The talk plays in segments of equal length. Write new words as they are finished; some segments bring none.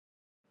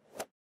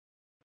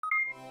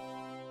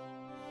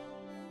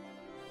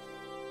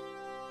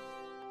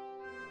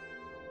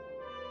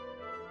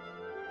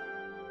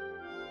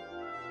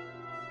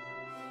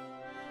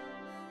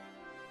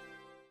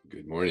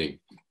Good morning.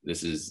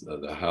 This is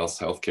the House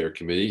Healthcare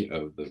Committee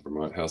of the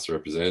Vermont House of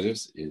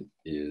Representatives. It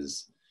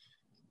is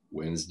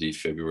Wednesday,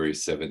 February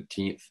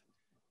 17th.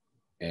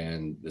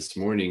 And this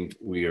morning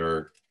we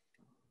are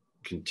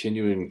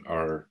continuing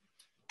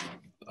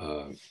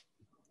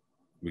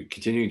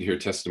continuing to hear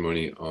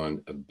testimony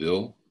on a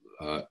bill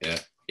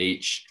at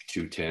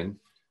H.210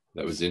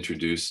 that was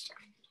introduced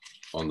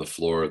on the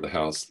floor of the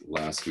House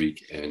last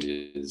week and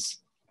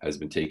has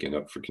been taken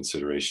up for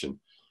consideration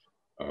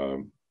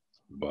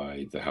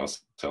by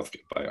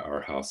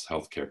our House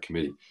Healthcare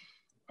Committee.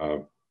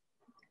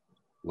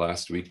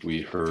 Last week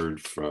we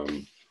heard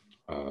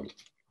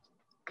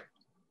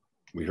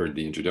the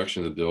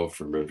introduction of the bill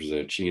from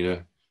Representative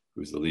Chena,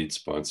 who's the lead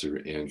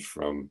sponsor, and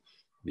from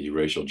the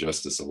Racial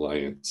Justice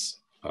Alliance,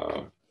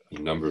 a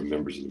number of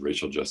members of the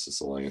Racial Justice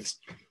Alliance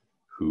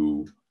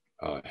who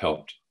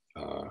helped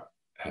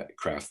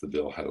craft the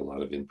bill, had a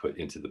lot of input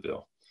into the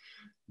bill.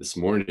 This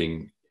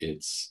morning,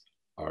 it's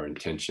our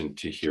intention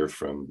to hear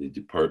from the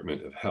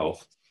Department of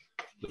Health,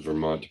 the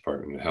Vermont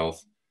Department of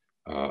Health,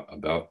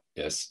 about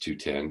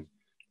S210,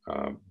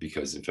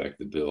 because in fact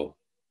the bill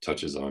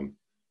touches on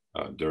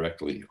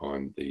directly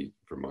on the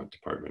Vermont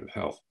Department of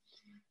Health.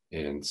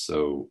 And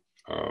so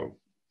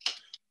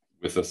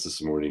with us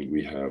this morning,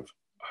 we have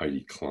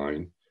Heidi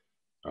Klein,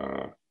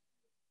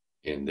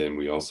 and then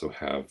we also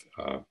have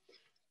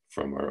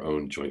from our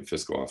own Joint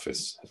Fiscal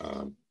Office,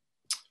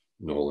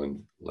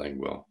 Nolan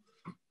Langwell,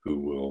 who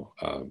will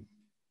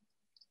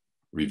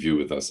review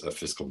with us a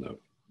fiscal note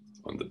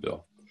on the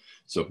bill.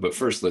 So, but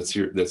first,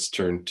 let's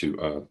turn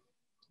to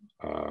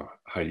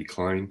Heidi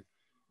Klein,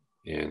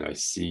 and I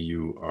see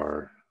you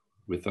are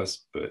with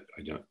us, but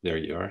I don't. There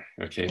you are.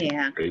 Okay.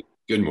 Yeah. Great.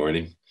 Good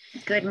morning.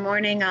 Good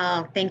morning,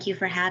 all. Thank you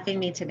for having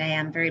me today.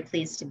 I'm very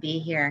pleased to be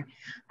here.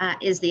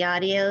 Is the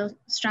audio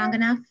strong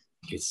enough?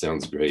 It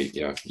sounds great.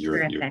 Yeah,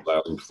 you're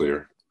loud and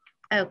clear.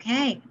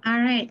 Okay. All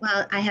right.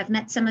 Well, I have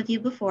met some of you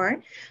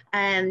before.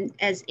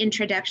 As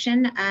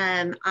introduction,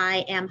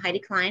 I am Heidi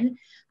Klein.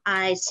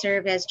 I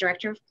serve as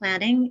Director of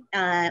Planning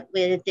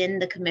within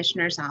the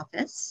Commissioner's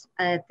Office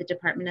of the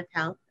Department of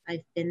Health.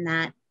 I've been in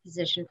that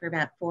position for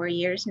about 4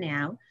 years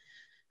now.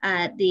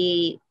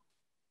 The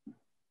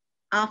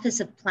Office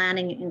of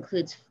Planning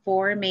includes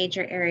 4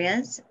 major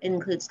areas. It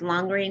includes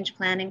long-range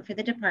planning for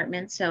the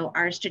department, so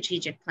our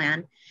strategic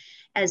plan,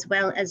 as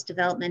well as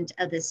development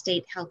of the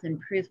State Health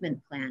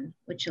Improvement Plan,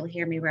 which you'll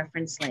hear me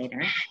reference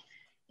later.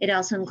 It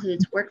also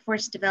includes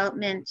workforce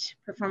development,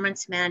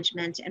 performance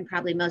management, and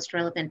probably most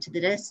relevant to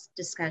this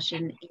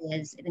discussion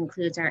is it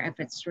includes our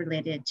efforts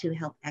related to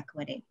health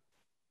equity.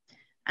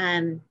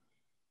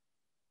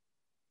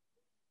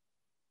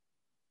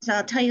 So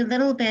I'll tell you a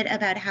little bit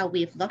about how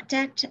we've looked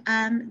at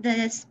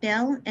this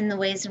bill and the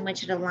ways in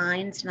which it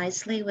aligns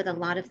nicely with a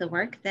lot of the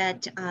work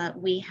that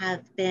we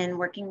have been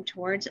working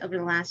towards over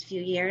the last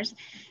few years,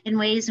 in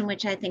ways in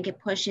which I think it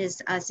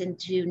pushes us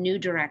into new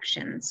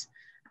directions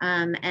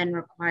and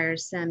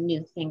requires some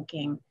new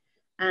thinking.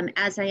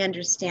 As I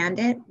understand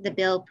it, the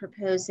bill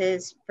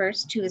proposes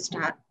first to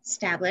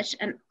establish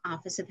an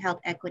Office of Health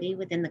Equity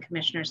within the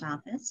Commissioner's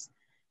Office,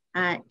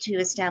 to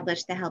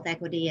establish the Health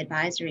Equity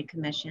Advisory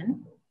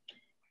Commission,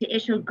 to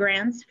issue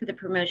grants for the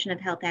promotion of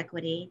health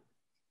equity,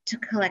 to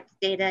collect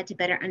data to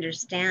better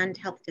understand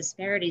health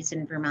disparities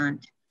in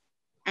Vermont,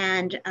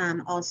 and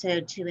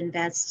also to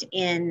invest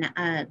in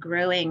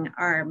growing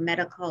our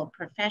medical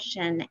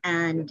profession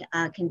and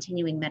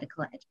continuing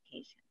medical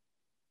education.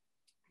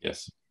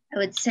 Yes. I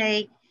would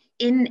say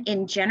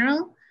in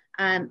general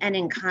and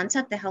in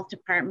concept, the health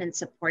department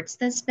supports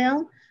this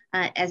bill.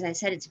 As I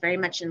said, it's very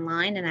much in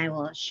line, and I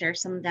will share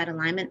some of that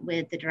alignment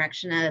with the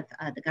direction of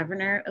the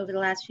governor over the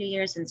last few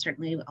years, and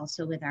certainly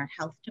also with our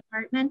health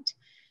department.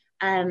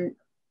 I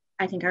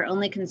think our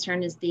only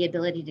concern is the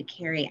ability to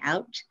carry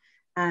out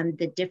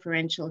the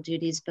differential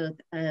duties, both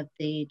of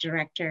the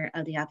director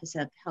of the Office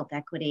of Health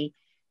Equity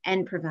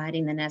and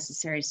providing the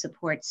necessary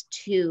supports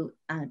to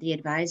the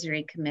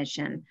advisory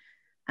commission,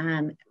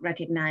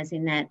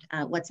 recognizing that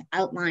what's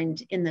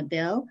outlined in the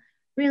bill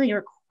really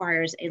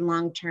requires a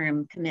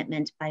long-term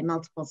commitment by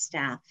multiple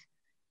staff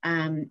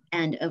and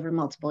over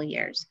multiple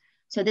years.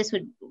 So this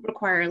would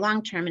require a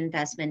long-term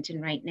investment,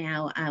 and right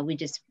now we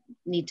just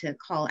need to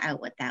call out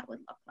what that would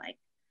look like.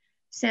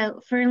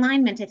 So for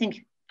alignment, I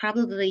think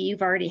probably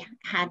you've already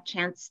had a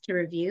chance to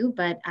review,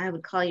 but I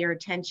would call your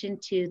attention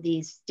to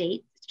the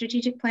state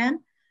strategic plan,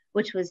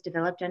 which was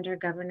developed under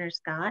Governor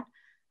Scott.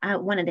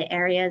 One of the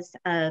areas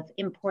of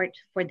import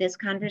for this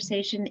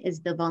conversation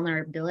is the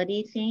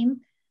vulnerability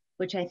theme,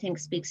 which I think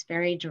speaks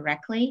very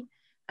directly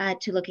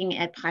to looking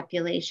at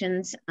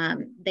populations.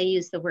 They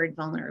use the word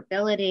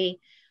vulnerability,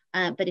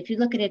 but if you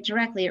look at it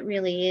directly, it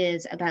really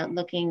is about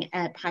looking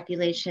at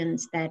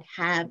populations that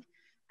have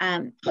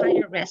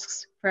higher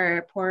risks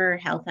for poorer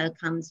health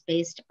outcomes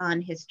based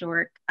on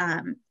historic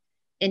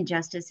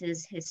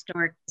injustices,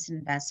 historic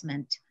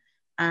disinvestment,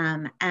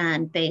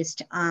 and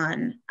based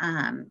on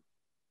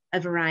a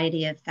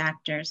variety of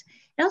factors.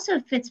 It also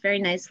fits very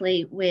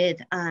nicely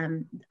with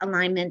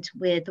alignment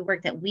with the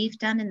work that we've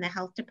done in the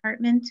health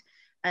department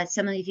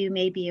Some of you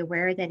may be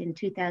aware that in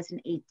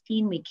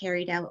 2018, we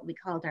carried out what we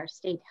called our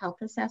state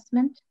health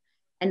assessment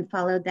and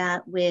followed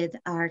that with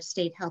our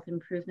state health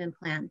improvement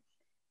plan.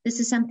 This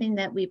is something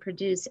that we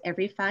produce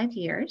every 5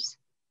 years.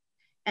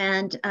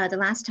 And the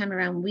last time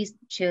around, we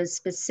chose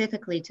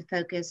specifically to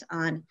focus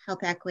on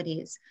health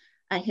equities.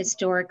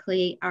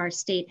 Historically, our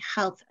state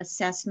health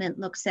assessment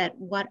looks at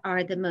what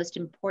are the most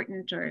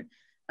important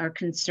or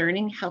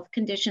concerning health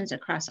conditions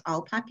across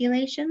all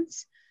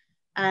populations.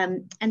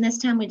 And this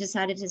time we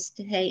decided to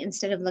say,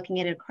 instead of looking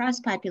at it across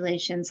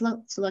populations,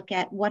 let's look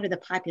at what are the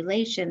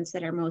populations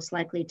that are most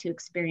likely to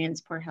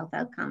experience poor health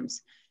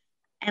outcomes.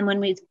 And when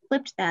we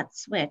flipped that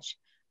switch,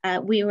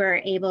 we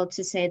were able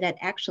to say that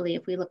actually,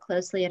 if we look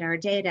closely at our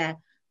data,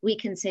 we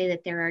can say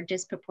that there are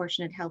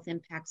disproportionate health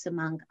impacts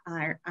among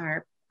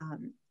our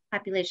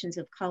populations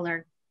of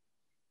color,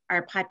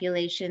 our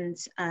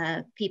populations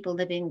of people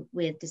living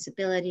with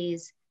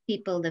disabilities,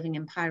 people living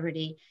in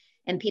poverty,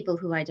 and people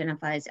who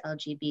identify as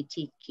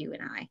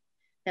LGBTQ&I,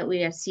 that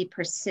we see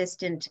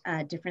persistent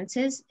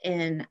differences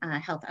in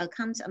health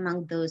outcomes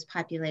among those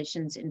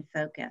populations in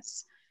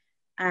focus.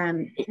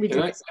 Can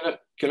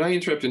I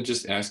interrupt and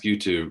just ask you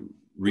to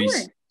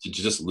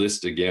just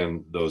list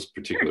again those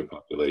particular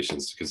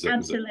populations? Because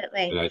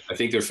absolutely. And I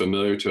think they're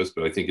familiar to us,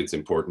 but I think it's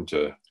important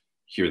to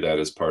hear that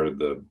as part of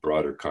the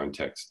broader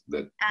context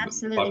that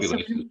absolutely. the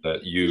populations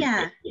that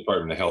the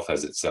Department of Health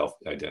has itself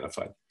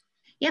identified.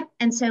 Yep.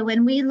 And so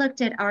when we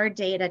looked at our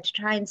data to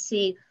try and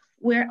see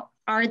where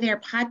are there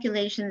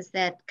populations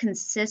that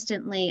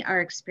consistently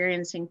are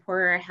experiencing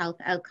poorer health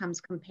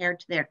outcomes compared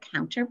to their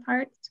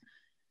counterparts,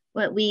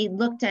 what we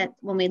looked at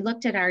when we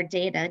looked at our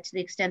data, to the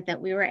extent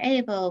that we were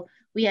able,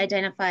 we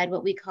identified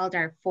what we called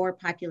our 4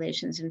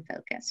 populations in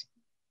focus.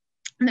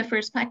 And the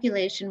first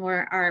population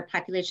were our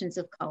populations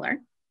of color.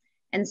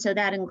 And so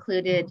that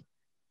included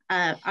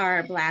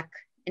our Black,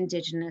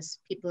 Indigenous,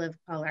 people of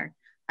color,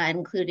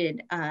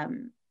 included,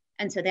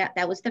 and so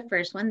that was the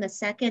first one. The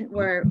second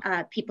were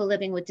people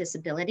living with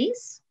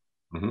disabilities,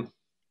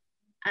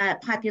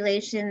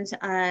 populations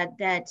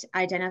that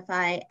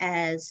identify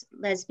as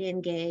lesbian,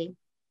 gay,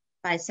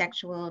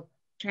 bisexual,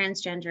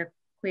 transgender,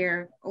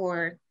 queer,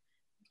 or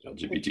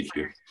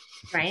LGBTQ.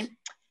 Right.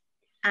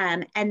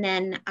 And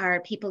then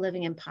our people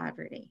living in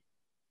poverty.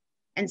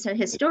 And so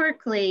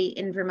historically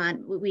in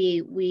Vermont,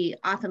 we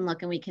often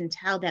look and we can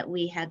tell that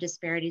we have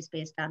disparities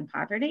based on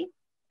poverty.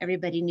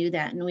 Everybody knew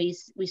that, and we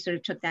sort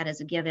of took that as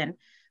a given,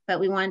 but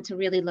we wanted to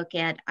really look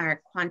at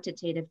our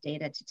quantitative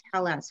data to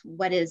tell us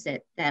what is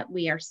it that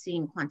we are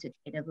seeing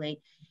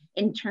quantitatively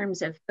in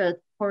terms of both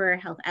poorer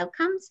health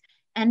outcomes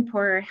and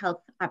poorer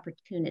health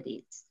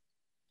opportunities,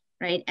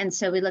 right? And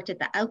so we looked at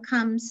the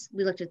outcomes,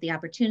 we looked at the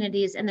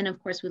opportunities, and then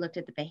of course we looked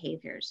at the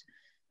behaviors.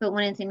 But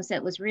one of the things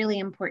that was really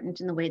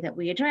important in the way that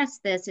we address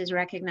this is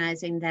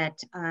recognizing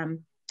that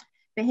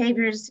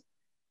behaviors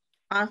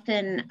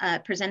often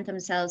present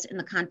themselves in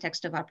the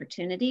context of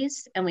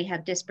opportunities, and we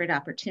have disparate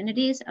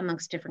opportunities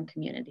amongst different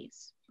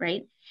communities,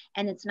 right?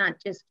 And it's not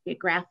just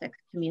geographic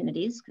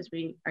communities, because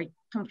we are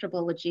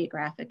comfortable with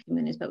geographic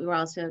communities, but we were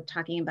also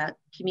talking about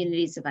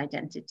communities of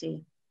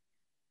identity.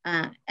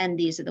 And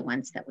these are the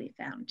ones that we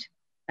found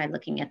by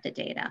looking at the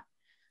data.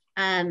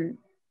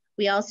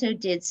 We also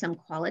did some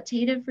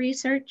qualitative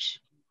research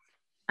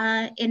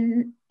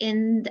in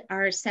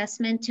our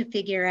assessment to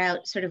figure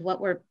out sort of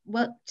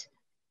what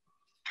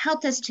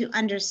helped us to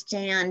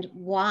understand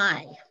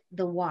why,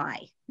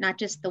 not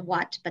just the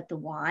what, but the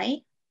why.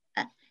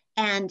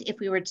 And if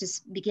we were to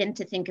begin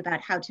to think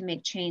about how to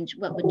make change,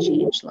 what would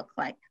change look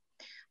like?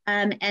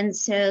 And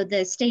so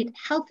the state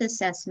health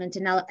assessment,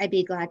 and I'd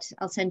be glad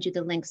I'll send you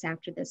the links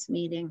after this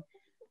meeting,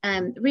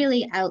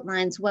 really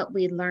outlines what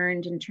we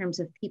learned in terms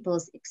of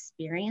people's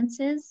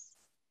experiences,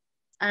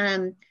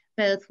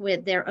 both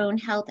with their own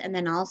health and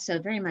then also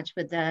very much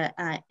with the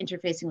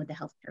interfacing with the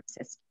healthcare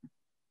system.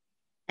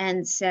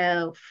 And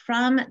so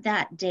from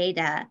that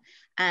data,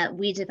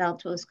 we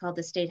developed what was called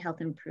the State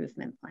Health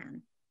Improvement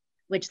Plan,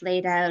 which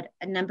laid out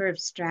a number of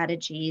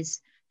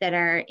strategies that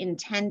are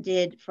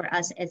intended for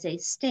us as a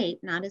state,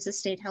 not as a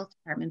state health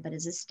department, but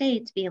as a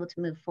state to be able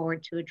to move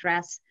forward to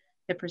address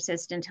the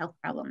persistent health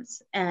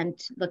problems and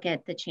look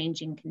at the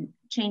changing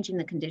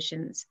the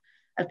conditions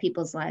of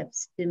people's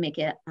lives to make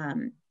it,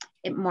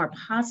 it more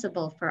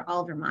possible for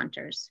all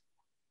Vermonters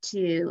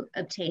to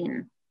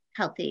obtain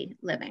healthy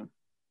living.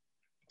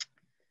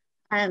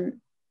 I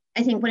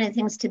think one of the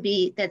things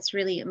that's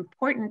really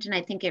important, and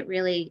I think it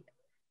really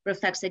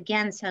reflects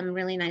again some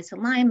really nice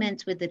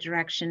alignment with the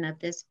direction of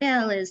this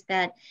bill, is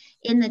that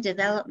in the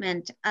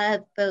development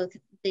of both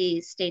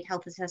the state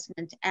health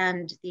assessment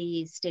and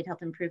the state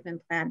health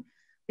improvement plan,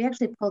 we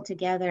actually pulled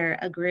together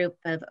a group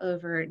of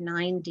over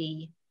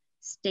 90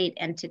 state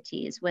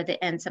entities,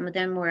 and some of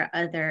them were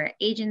other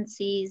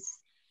agencies,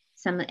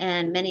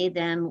 and many of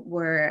them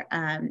were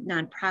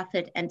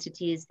nonprofit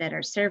entities that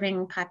are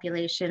serving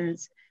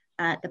populations,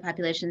 the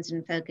populations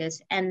in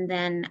focus. And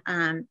then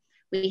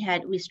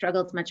we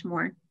struggled much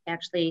more to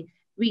actually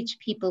reach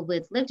people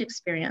with lived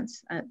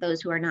experience,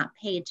 those who are not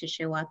paid to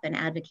show up and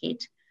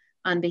advocate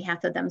on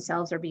behalf of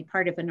themselves or be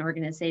part of an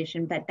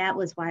organization, but that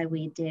was why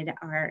we did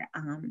our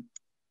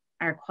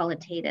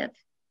qualitative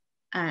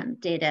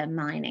data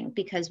mining,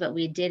 because what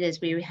we did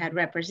is we had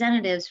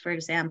representatives, for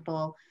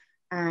example,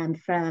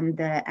 from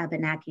the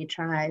Abenaki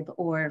tribe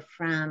or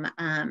from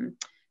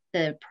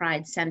the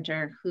Pride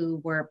Center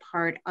who were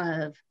part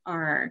of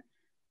our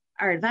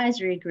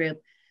advisory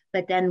group.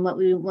 But then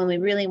when we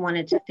really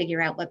wanted to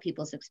figure out what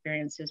people's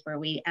experiences were,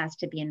 we asked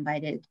to be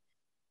invited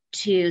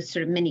to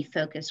sort of mini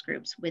focus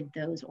groups with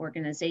those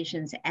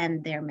organizations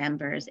and their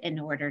members in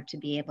order to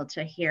be able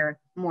to hear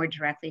more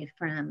directly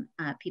from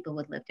people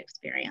with lived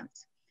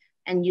experience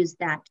and use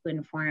that to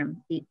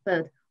inform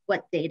both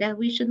what data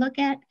we should look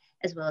at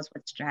as well as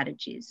what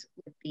strategies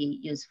would be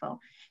useful.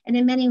 And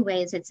in many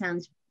ways, it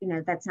sounds,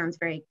 that sounds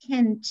very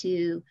akin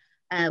to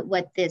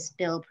what this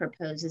bill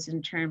proposes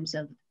in terms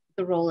of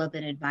the role of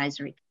an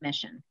advisory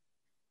commission,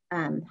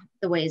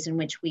 the ways in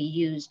which we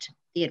used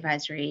the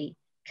advisory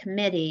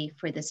committee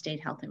for the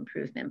state health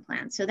improvement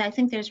plan. So I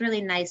think there's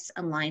really nice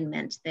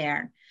alignment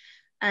there.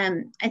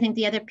 I think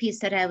the other piece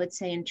that I would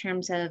say in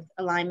terms of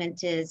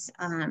alignment is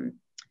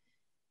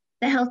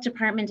the health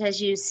department, as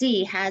you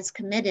see, has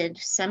committed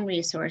some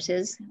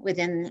resources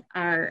within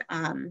our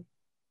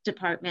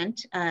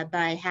department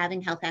by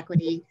having health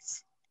equity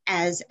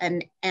as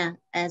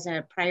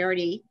a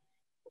priority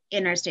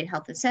in our state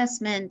health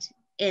assessment,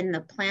 in the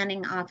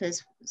planning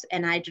office,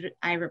 and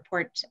I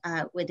report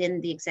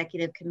within the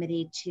executive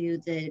committee to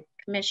the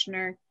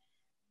commissioner.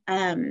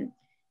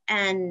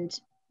 And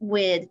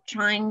with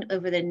trying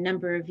over the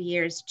number of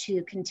years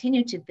to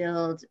continue to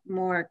build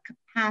more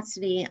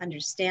capacity,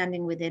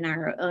 understanding within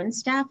our own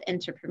staff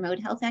and to promote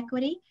health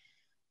equity.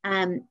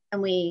 And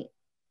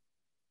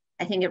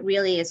I think it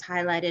really is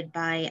highlighted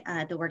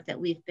by the work that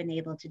we've been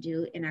able to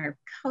do in our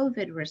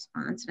COVID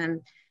response.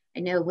 And I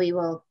know we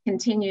will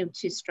continue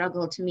to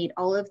struggle to meet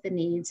all of the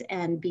needs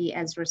and be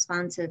as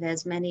responsive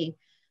as many,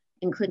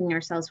 including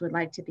ourselves, would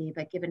like to be.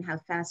 But given how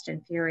fast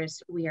and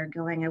furious we are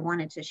going, I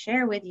wanted to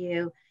share with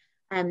you,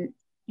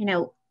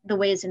 the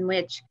ways in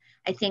which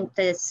I think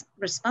this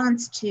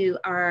response to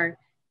our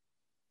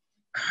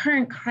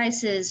current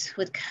crisis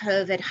with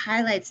COVID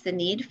highlights the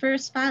need for a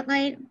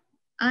spotlight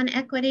on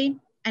equity,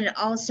 and it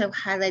also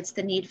highlights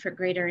the need for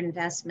greater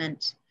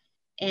investment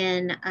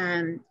in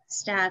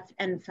staff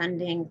and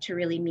funding to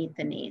really meet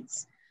the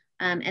needs.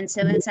 And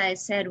so, as I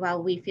said,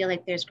 while we feel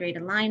like there's great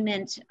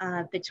alignment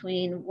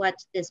between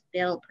what this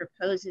bill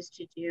proposes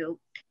to do,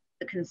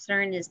 the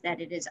concern is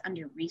that it is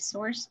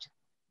under-resourced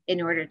in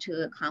order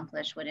to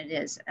accomplish what it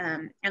is.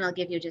 And I'll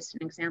give you just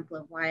an example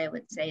of why I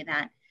would say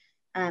that.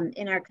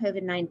 In our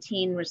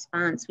COVID-19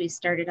 response, we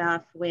started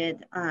off with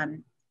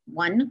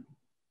one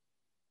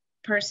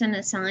person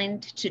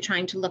assigned to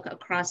trying to look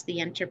across the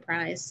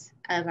enterprise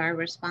of our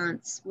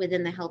response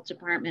within the health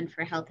department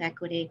for health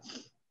equity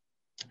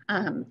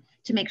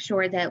to make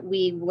sure that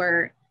we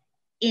were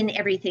in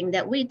everything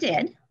that we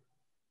did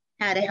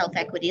had a health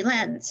equity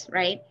lens,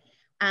 right?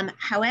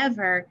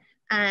 However,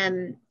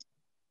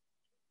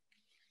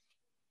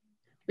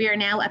 we are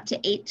now up to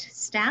 8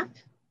 staff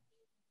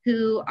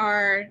who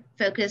are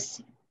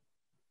focused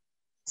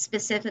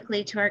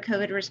specifically to our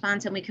COVID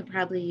response, and we could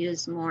probably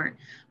use more.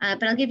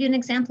 But I'll give you an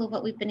example of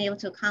what we've been able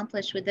to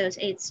accomplish with those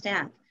 8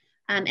 staff.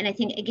 And I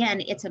think, again,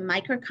 it's a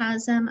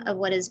microcosm of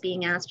what is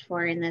being asked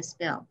for in this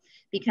bill,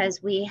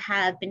 because we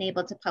have been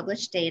able to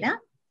publish data.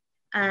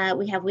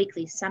 We have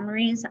weekly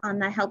summaries on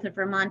the health of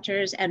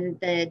Vermonters and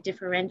the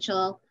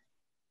differential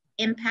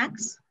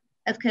impacts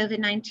of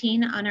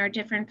COVID-19 on our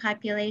different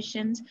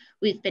populations.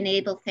 We've been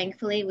able,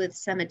 thankfully, with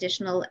some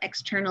additional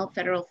external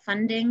federal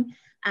funding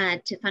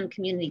to fund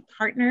community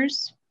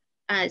partners,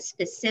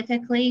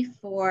 specifically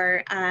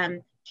for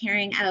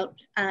carrying out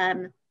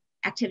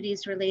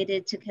activities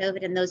related to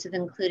COVID, and those have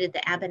included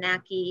the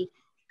Abenaki,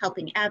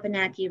 Helping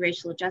Abenaki,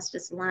 Racial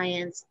Justice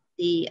Alliance,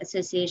 the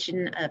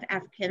Association of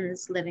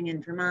Africans Living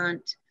in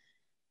Vermont,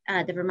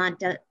 the Vermont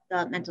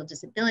Developmental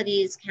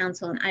Disabilities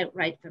Council, and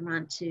Outright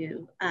Vermont,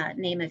 to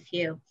name a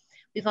few.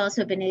 We've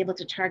also been able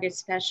to target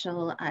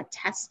special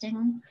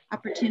testing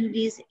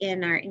opportunities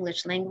in our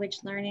English language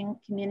learning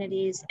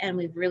communities, and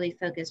we've really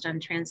focused on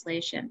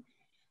translation.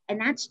 And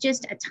that's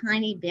just a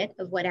tiny bit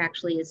of what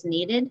actually is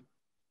needed.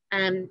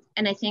 And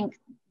I think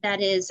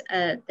that is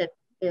the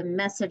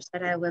message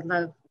that I would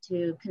love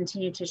to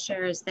continue to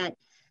share, is that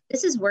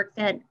this is work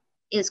that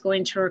is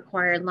going to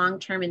require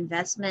long-term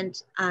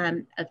investment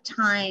of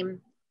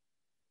time,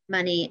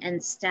 money,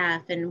 and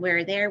staff, and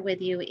we're there with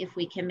you if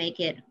we can make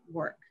it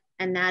work.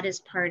 And that is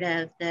part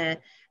of I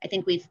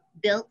think we've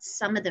built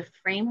some of the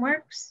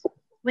frameworks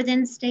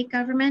within state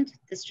government,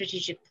 the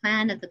strategic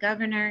plan of the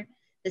governor,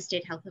 the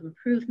state health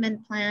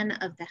improvement plan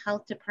of the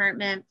health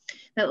department.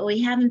 But what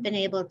we haven't been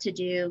able to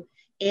do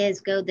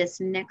is go this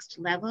next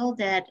level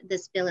that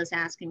this bill is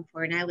asking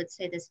for. And I would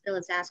say this bill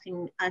is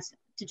asking us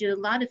to do a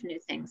lot of new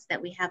things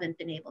that we haven't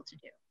been able to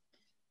do.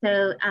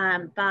 So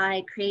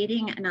by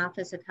creating an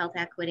Office of Health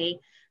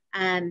Equity,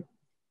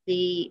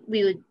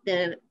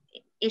 the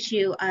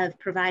issue of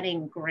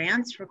providing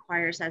grants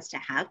requires us to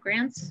have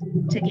grants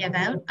to give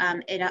out.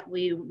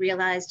 We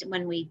realized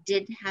when we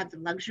did have the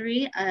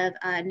luxury of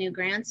new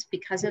grants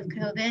because of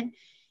COVID,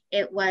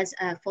 it was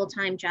a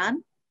full-time job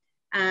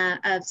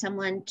of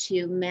someone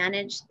to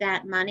manage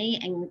that money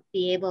and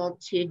be able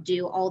to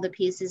do all the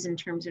pieces in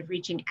terms of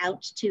reaching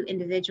out to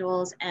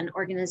individuals and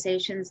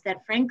organizations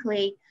that,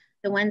 frankly,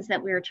 the ones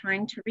that we're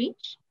trying to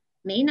reach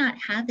may not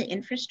have the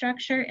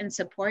infrastructure and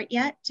support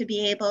yet to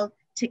be able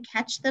to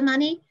catch the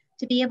money,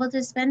 to be able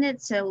to spend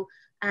it. So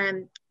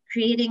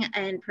creating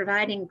and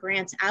providing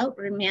grants out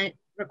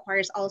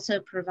requires also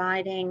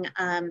providing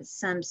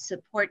some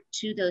support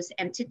to those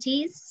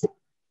entities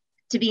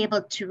to be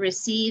able to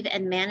receive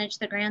and manage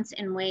the grants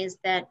in ways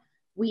that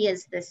we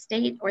as the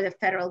state or the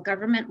federal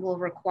government will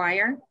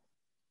require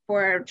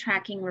for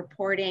tracking,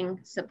 reporting,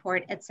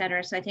 support, et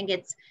cetera. So I think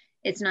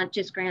it's not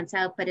just grants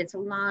out, but it's a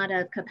lot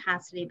of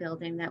capacity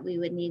building that we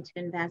would need to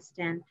invest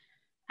in.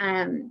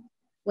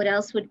 What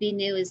else would be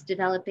new is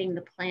developing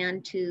the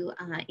plan to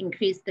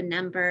increase the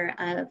number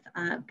of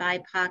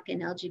BIPOC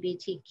and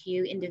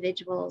LGBTQ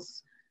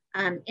individuals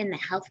in the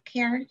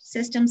healthcare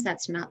systems.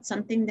 That's not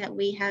something that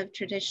we have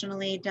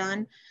traditionally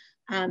done.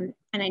 And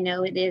I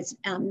know it is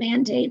a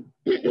mandate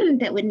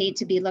that would need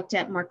to be looked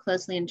at more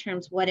closely in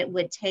terms of what it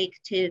would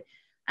take to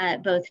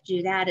both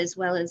do that as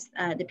well as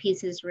the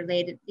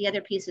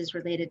other pieces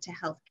related to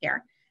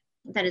healthcare.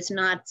 That is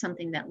not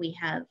something that we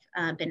have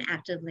been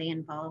actively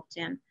involved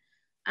in.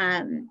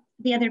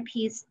 The other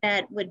piece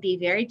that would be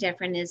very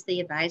different is the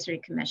advisory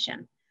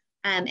commission.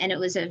 And it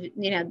was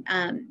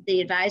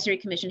the advisory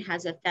commission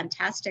has a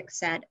fantastic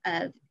set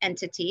of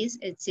entities.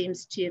 It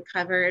seems to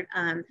cover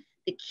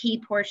the key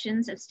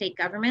portions of state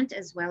government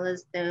as well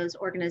as those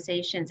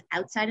organizations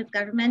outside of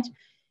government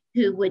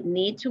who would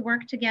need to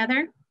work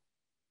together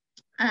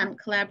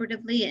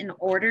collaboratively in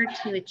order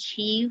to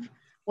achieve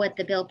what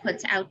the bill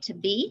puts out to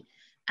be.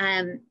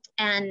 Our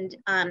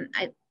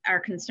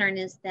concern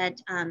is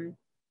that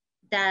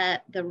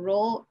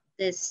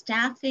the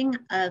staffing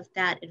of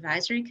that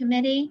advisory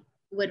committee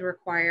would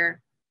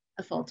require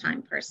a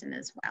full-time person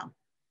as well.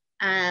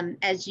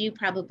 As you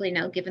probably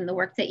know, given the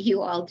work that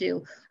you all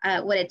do,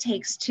 what it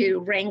takes to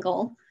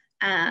wrangle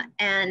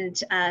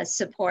and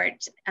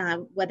support,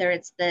 whether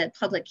it's the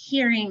public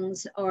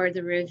hearings or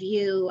the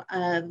review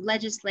of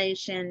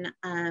legislation,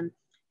 and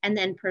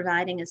then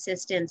providing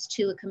assistance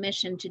to a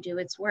commission to do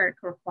its work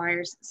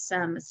requires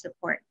some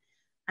support.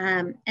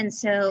 And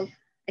so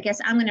I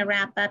guess I'm gonna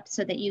wrap up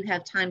so that you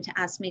have time to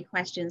ask me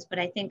questions, but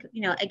I think,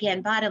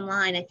 again, bottom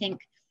line, I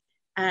think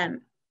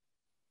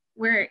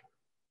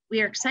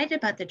we are excited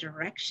about the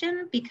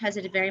direction because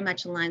it very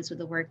much aligns with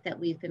the work that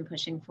we've been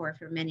pushing for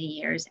many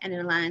years, and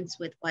it aligns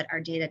with what our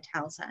data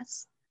tells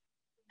us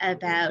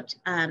about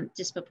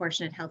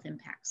disproportionate health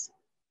impacts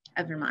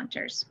of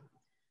Vermonters.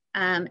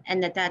 And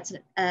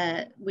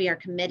we are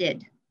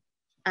committed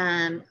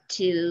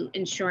to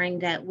ensuring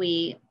that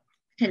we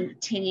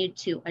continue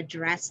to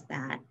address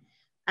that.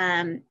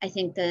 I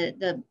think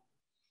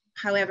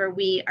however,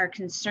 we are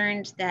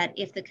concerned that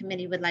if the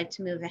committee would like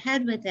to move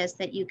ahead with this,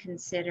 that you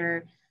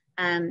consider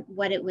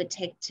what it would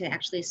take to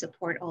actually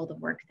support all the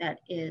work that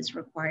is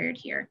required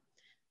here.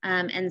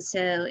 And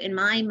so in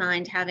my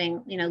mind,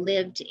 having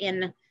lived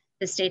in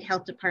the state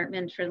health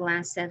department for the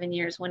last 7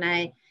 years, when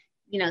a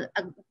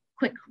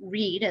quick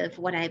read of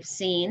what I've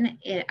seen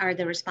are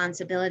the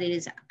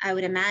responsibilities, I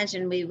would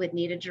imagine we would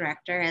need a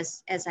director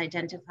as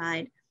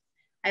identified.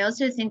 I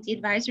also think the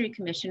advisory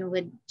commission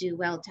would do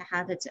well to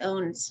have its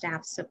own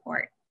staff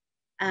support.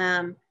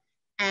 And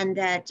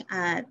that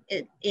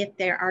if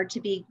there are to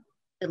be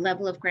the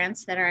level of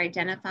grants that are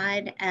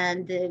identified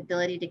and the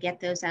ability to get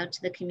those out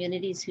to the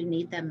communities who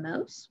need them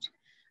most,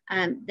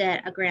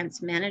 that a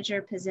grants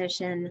manager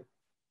position,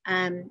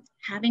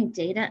 having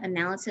data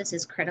analysis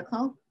is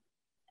critical.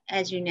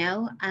 As you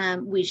know,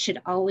 we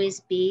should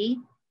always be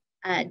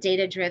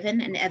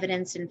data-driven and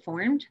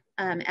evidence-informed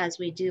as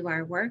we do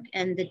our work,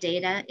 and the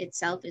data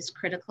itself is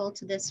critical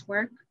to this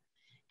work.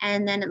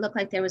 And then it looked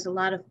like there was a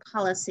lot of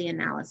policy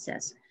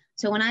analysis.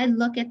 So when I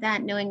look at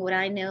that, knowing what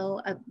I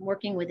know of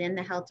working within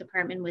the health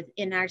department,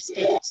 within our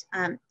state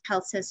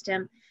health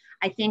system,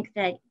 I think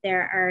that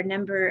there are a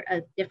number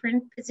of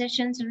different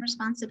positions and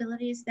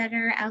responsibilities that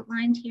are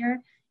outlined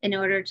here in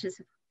order to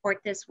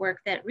support this work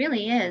that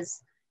really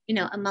is,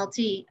 a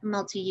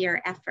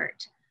multi-year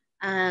effort.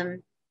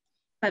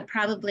 But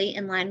probably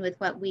in line with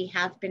what we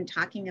have been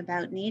talking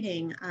about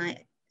needing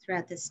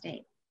throughout the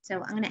state.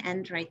 So I'm going to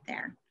end right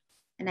there.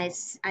 And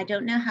I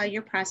don't know how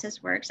your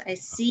process works. I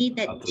see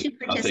that two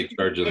participants. I'll take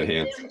charge of the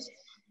hands.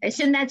 I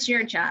assume that's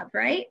your job,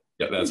 right?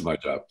 Yeah, that's my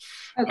job.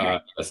 Okay.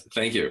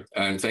 Thank you,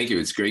 and thank you.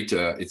 It's great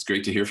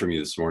to hear from you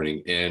this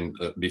morning. And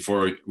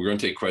before we're going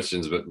to take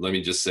questions, but let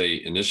me just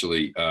say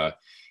initially,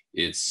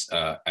 it's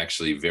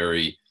actually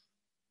very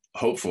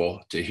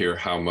hopeful to hear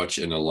how much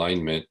in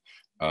alignment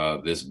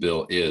this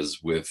bill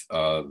is with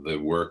the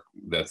work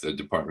that the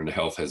Department of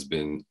Health has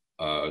been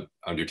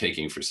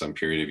undertaking for some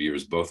period of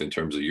years, both in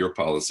terms of your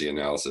policy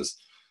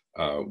analysis,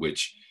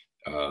 which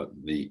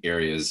the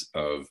areas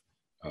of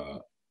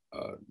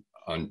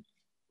on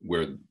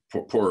where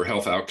poorer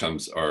health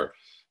outcomes are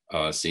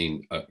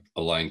seen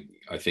align,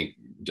 I think,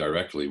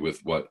 directly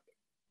with what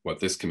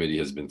this committee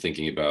has been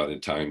thinking about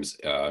at times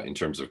in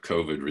terms of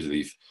COVID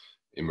relief,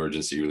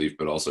 emergency relief,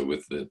 but also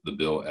with the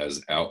bill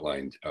as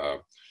outlined.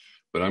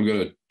 But I'm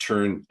going to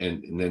turn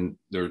and then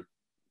there,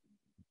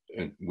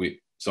 and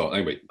so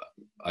anyway,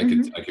 I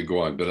could go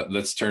on, but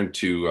let's turn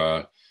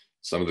to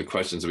some of the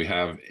questions we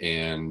have.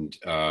 And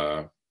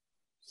so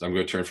I'm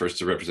going to turn first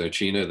to Representative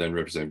Chena, then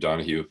Representative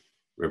Donahue,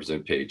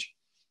 Representative Page.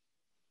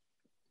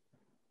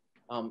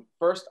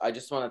 First, I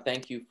just want to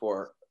thank you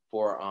for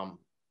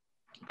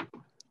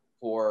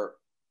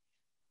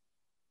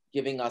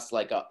giving us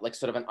like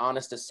sort of an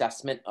honest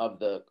assessment of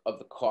the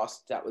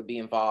cost that would be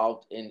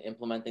involved in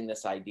implementing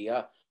this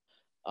idea.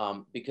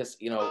 Because,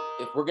 you know,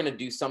 if we're going to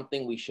do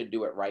something, we should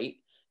do it right.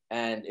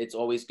 And it's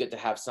always good to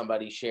have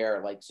somebody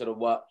share like sort of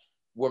what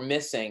we're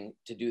missing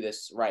to do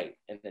this right.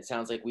 And it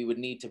sounds like we would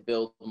need to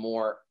build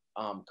more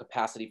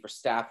capacity for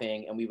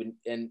staffing, and we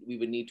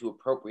would need to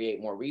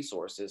appropriate more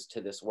resources to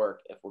this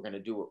work if we're going to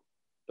do it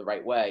the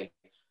right way.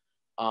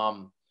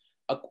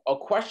 A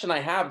question I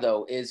have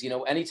though is, you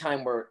know,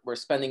 anytime we're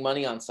spending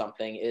money on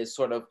something, is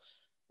sort of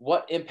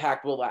what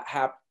impact will that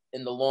have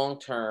in the long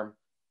term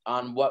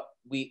on what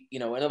we, you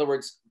know, in other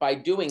words, by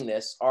doing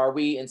this, are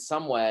we in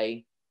some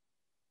way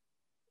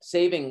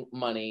saving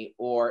money,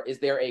 or is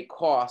there a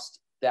cost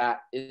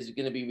that is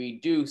going to be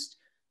reduced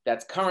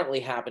that's currently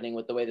happening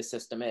with the way the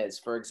system is?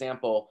 For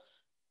example,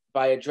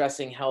 by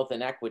addressing health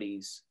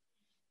inequities,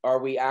 are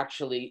we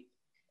actually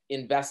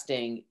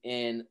investing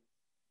in,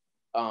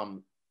 by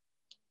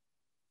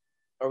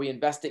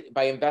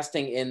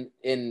investing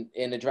in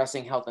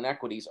addressing health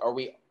inequities, are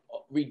we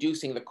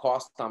reducing the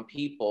cost on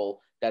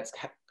people that's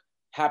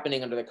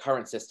happening under the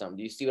current system?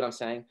 Do you see what I'm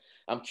saying?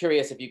 I'm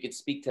curious if you could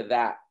speak to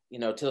that, you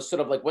know, to sort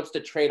of like, what's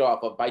the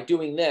trade-off of, by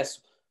doing this,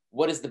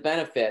 what is the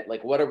benefit?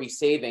 Like, what are we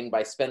saving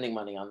by spending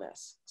money on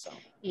this? So.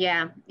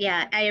 Yeah,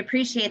 I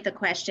appreciate the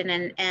question.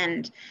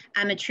 And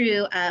I'm a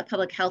true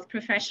public health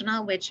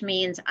professional, which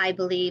means I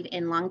believe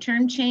in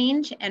long-term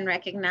change and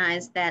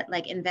recognize that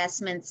like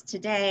investments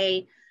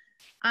today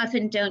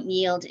often don't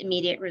yield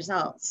immediate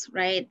results,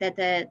 right? That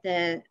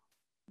the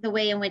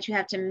way in which you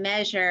have to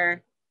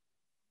measure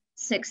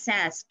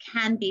success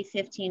can be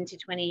 15 to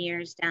 20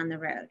 years down the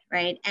road,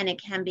 right? And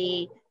it can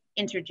be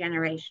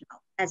intergenerational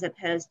as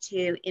opposed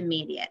to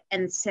immediate.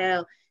 And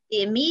so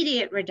the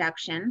immediate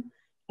reduction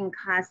in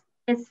cost,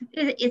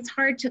 it's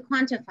hard to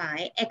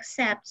quantify,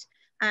 except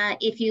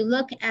if you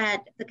look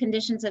at the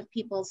conditions of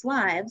people's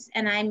lives,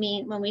 and I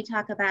mean, when we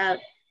talk about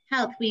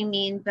health, we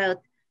mean both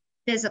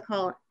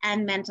physical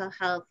and mental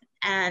health,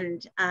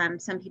 and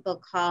some people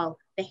call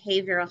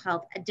behavioral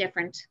health a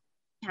different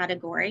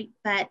category.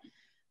 But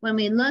when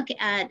we look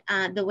at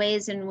the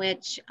ways in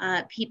which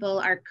people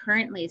are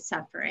currently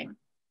suffering,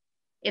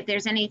 if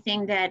there's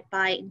anything that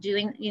by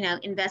doing, you know,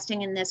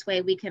 investing in this way,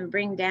 we can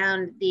bring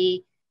down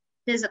the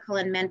physical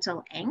and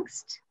mental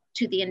angst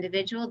to the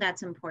individual,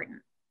 that's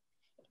important.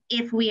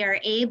 If we are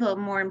able,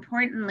 more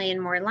importantly and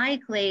more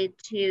likely,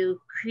 to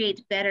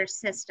create better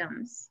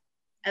systems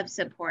of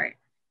support,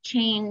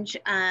 change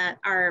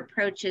our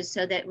approaches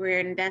so that we're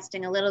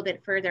investing a little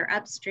bit further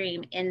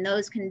upstream in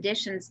those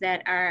conditions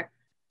that are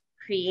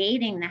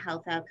creating the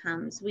health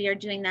outcomes, we are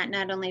doing that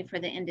not only for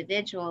the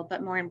individual,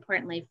 but more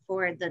importantly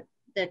for the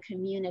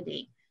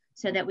community,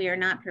 so that we are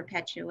not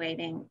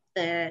perpetuating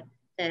the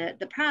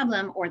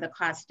problem or the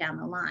cost down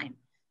the line.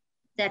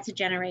 That's a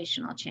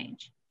generational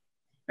change,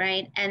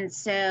 right? And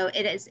so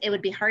it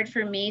would be hard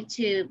for me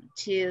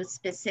to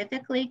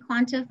specifically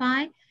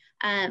quantify,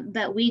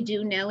 but we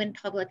do know in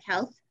public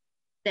health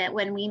that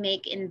when we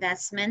make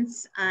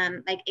investments,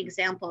 like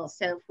examples,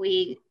 so if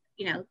we,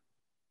 you know,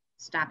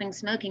 stopping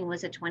smoking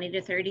was a 20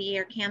 to 30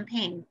 year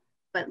campaign,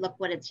 but look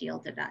what it's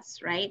yielded us,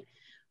 right?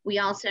 We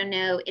also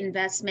know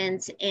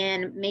investments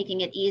in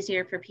making it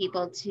easier for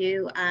people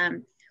to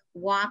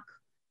walk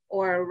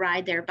or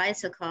ride their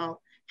bicycle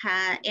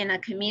in a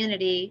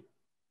community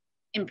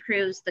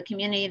improves the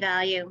community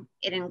value,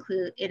 it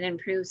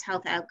improves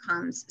health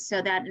outcomes.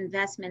 So that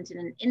investment in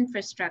an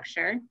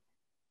infrastructure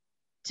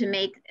to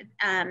make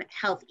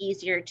health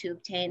easier to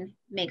obtain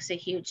makes a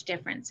huge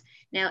difference.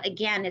 Now,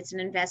 again, it's an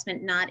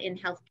investment not in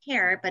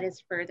healthcare, but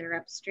it's further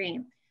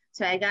upstream.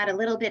 So I got a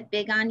little bit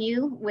big on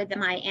you with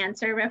my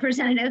answer,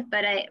 Representative,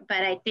 but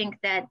I think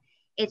that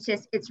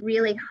it's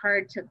really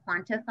hard to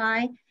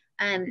quantify.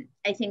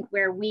 I think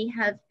where we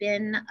have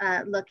been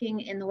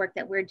looking in the work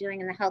that we're doing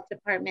in the health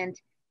department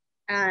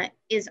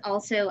is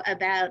also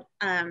about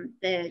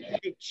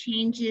the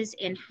changes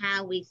in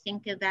how we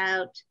think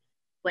about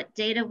what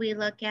data we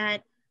look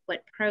at,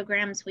 what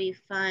programs we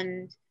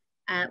fund,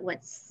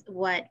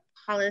 what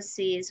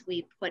policies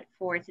we put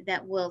forth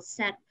that will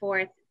set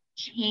forth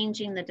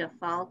changing the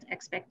default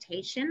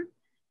expectation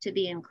to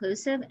be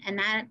inclusive.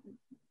 And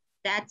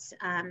that's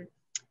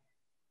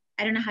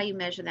I don't know how you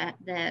measure that,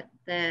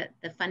 the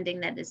funding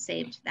that is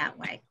saved that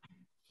way,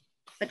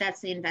 but that's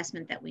the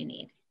investment that we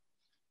need.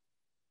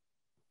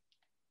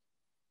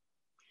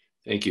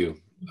 Thank you.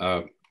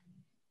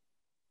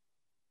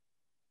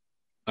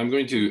 I'm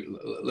going to,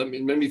 let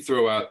me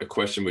throw out a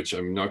question, which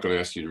I'm not going to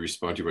ask you to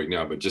respond to right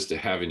now, but just to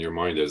have in your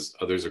mind as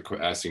others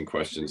are asking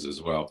questions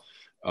as well,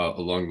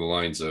 along the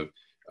lines of,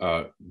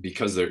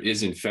 because there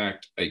is in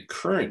fact a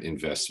current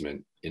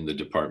investment in the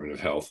Department of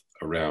Health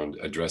around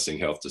addressing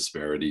health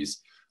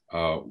disparities,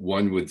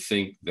 one would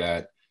think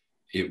that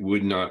it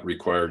would not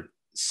require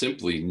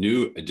simply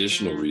new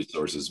additional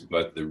resources,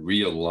 but the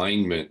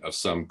realignment of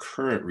some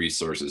current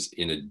resources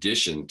in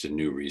addition to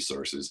new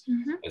resources.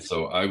 And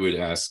so I would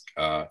ask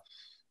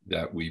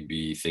that we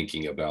be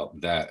thinking about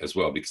that as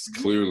well, because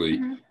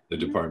clearly the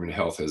Department of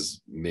Health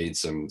has made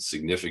some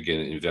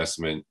significant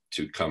investment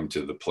to come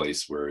to the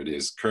place where it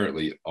is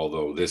currently,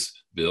 although this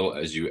bill,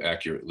 as you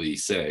accurately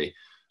say,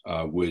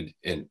 would,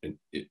 and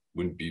it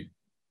wouldn't be,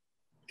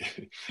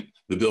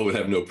 the bill would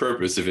have no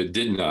purpose if it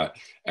did not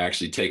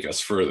actually take us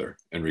further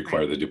and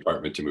require the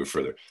department to move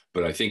further.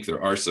 But I think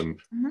there are some,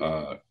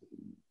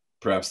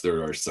 perhaps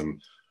there are some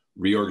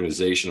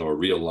reorganization or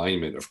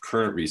realignment of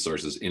current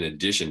resources in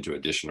addition to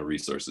additional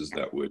resources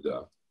that would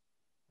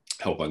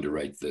help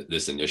underwrite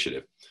this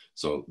initiative.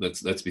 So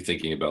let's be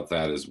thinking about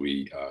that as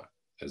we,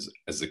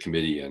 as the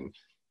committee,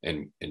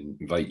 and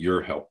invite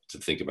your help to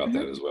think about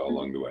that as well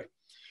along the way.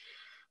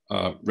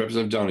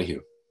 Representative Donahue.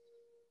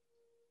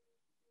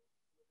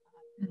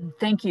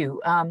 Thank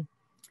you.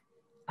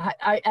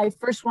 I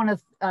first want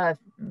to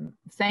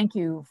thank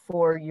you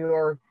for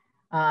your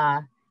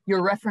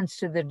reference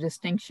to the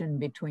distinction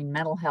between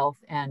mental health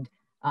and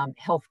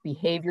health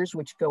behaviors,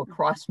 which go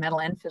across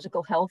mental and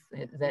physical health,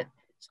 that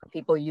some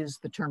people use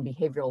the term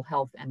behavioral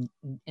health and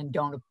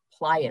don't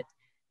apply it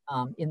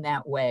in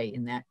that way,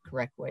 in that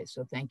correct way.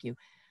 So thank you.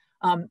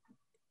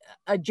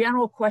 A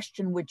general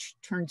question which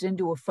turns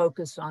into a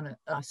focus on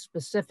a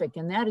specific,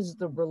 and that is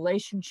the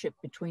relationship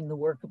between the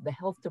work of the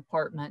health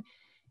department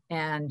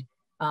and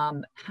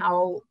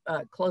how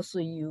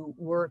closely you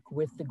work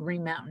with the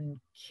Green Mountain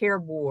Care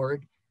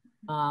Board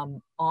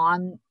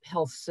on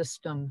health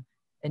system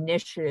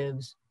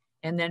initiatives,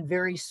 and then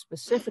very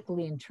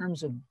specifically in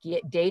terms of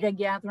data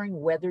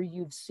gathering, whether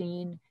you've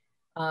seen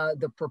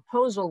the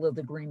proposal of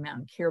the Green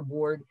Mountain Care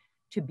Board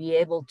to be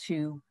able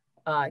to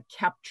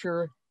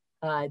capture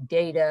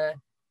data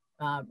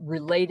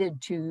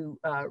related to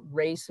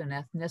race and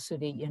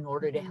ethnicity in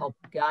order to help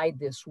guide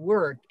this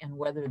work, and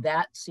whether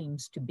that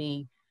seems to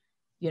be,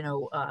 you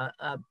know,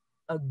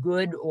 a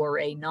good or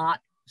a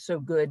not so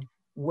good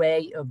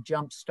way of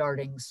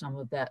jumpstarting some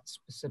of that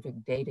specific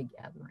data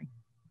gathering.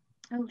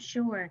 Oh,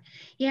 sure.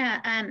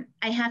 Yeah,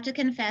 I have to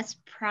confess,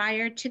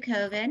 prior to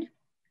COVID,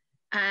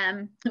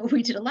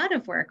 we did a lot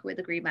of work with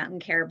the Green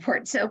Mountain Care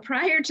Board. So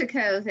prior to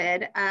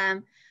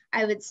COVID,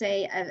 I would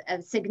say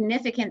a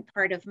significant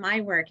part of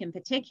my work in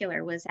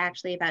particular was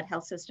actually about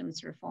health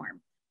systems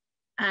reform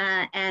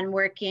and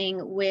working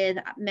with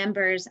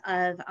members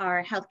of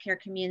our healthcare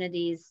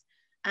communities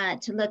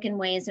to look in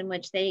ways in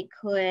which they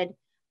could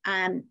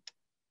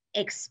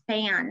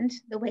expand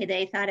the way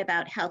they thought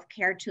about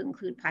healthcare to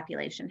include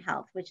population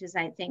health, which is,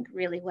 I think,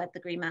 really what the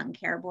Green Mountain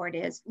Care Board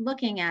is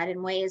looking at,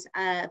 in ways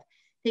of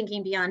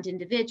thinking beyond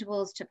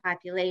individuals to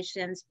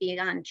populations,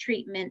 beyond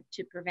treatment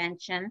to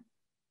prevention,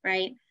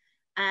 right?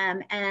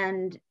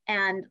 And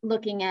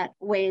looking at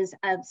ways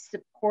of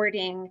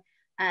supporting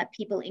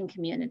people in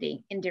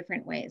community in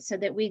different ways. So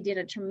that we did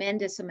a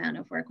tremendous amount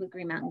of work with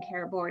Green Mountain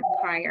Care Board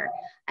prior.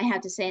 I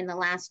have to say, in the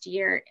last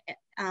year,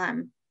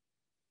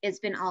 it's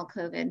been all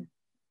COVID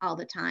all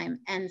the time.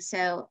 And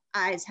so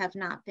eyes have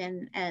not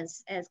been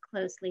as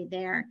closely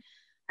there.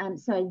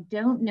 So I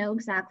don't know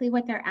exactly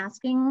what they're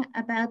asking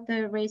about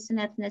the race and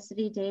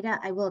ethnicity data.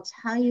 I will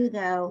tell you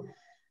though,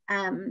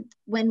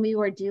 when we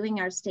were doing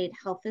our state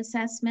health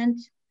assessment,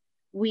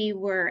 we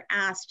were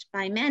asked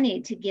by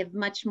many to give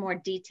much more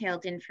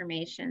detailed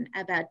information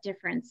about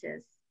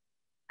differences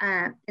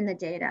in the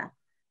data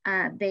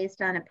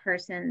based on a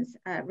person's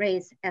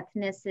race,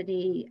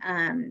 ethnicity,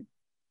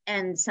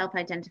 and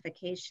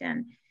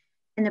self-identification.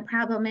 And the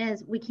problem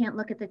is we can't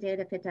look at the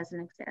data if it doesn't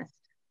exist,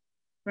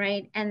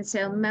 right? And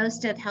so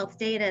most of health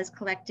data is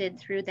collected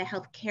through the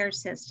healthcare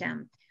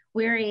system.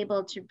 We're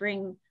able to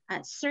bring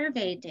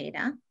survey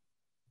data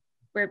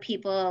where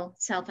people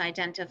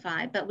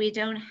self-identify, but we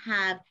don't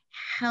have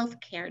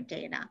healthcare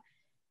data.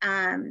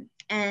 And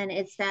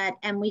it's that,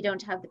 and we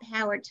don't have the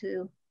power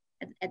to,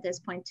 at this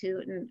point,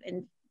 to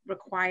and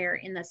require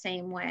in the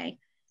same way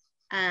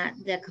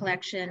the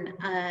collection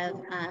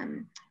of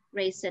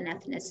race and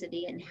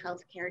ethnicity and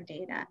healthcare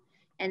data.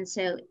 And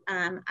so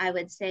I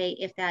would say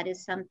if that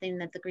is something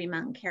that the Green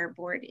Mountain Care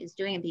Board is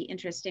doing, it'd be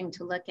interesting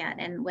to look at,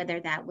 and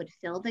whether that would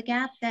fill the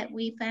gap that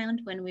we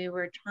found when we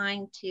were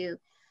trying to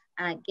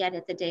get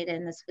at the data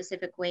in the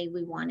specific way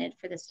we wanted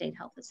for the state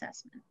health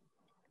assessment.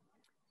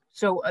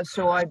 So,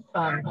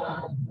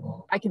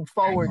 I can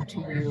forward to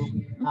you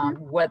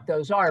what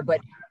those are,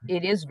 but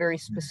it is very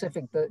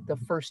specific. The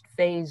first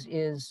phase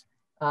is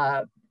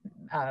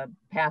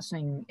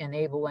passing,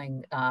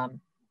 enabling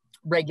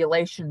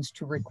regulations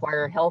to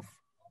require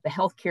the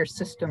healthcare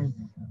system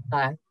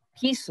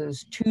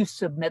pieces to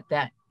submit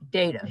that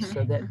data,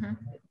 so that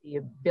the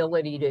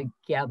ability to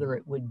gather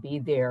it would be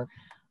there.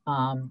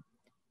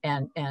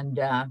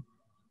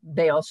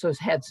 They also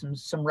had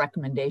some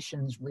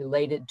recommendations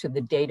related to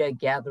the data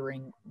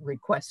gathering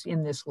requests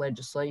in this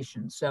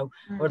legislation. So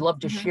I would love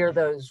to share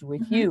those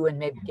with you and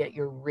maybe get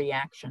your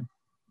reaction.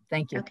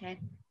 Thank you. Okay.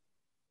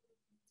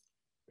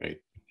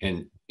 Right.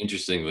 And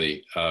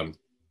interestingly,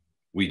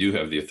 we do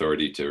have the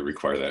authority to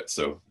require that.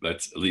 So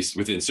that's at least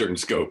within certain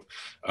scope.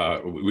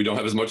 We don't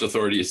have as much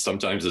authority as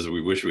sometimes as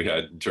we wish we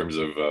had in terms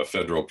of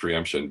federal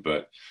preemption,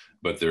 but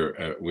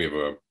there we have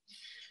a.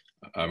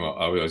 I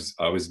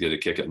always get a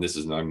kick out, and this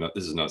is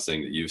not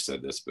saying that you've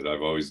said this, but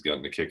I've always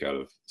gotten a kick out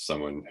of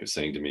someone who's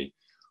saying to me,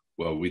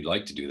 "Well, we'd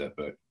like to do that,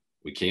 but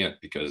we can't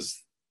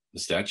because the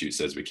statute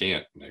says we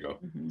can't." And I go,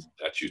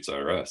 "Statutes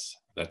are us.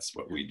 That's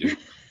what we do."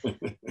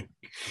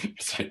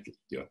 It's like,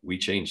 yeah, we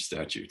change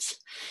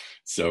statutes.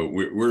 So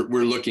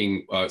we're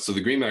looking. So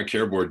the Green Mountain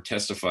Care Board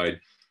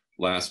testified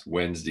last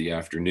Wednesday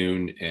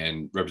afternoon,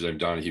 and Representative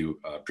Donahue,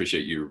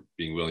 appreciate you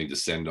being willing to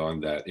send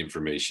on that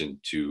information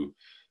to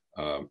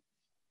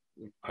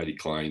Heidi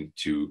Klein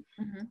to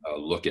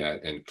look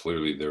at. And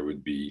clearly there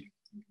would be,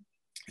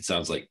 it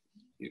sounds like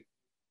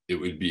it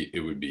would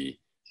be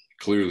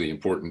clearly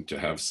important to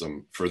have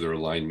some further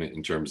alignment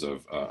in terms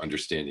of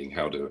understanding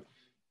how to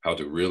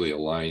really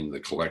align the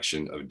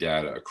collection of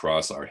data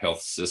across our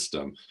health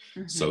system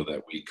so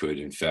that we could,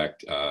 in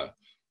fact,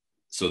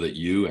 so that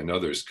you and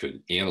others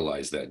could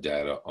analyze that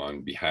data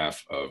on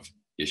behalf of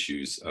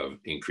issues of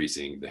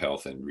increasing the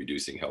health and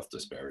reducing health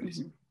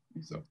disparities.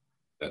 So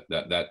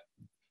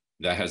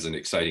that has an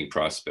exciting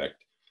prospect.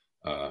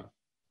 That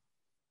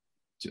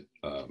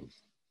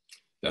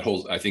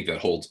holds, I think that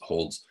holds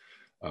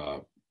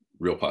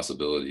real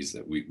possibilities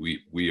that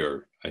we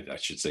are, I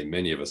should say,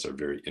 many of us are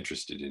very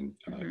interested in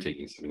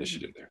taking some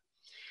initiative there.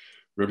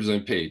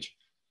 Representative Page.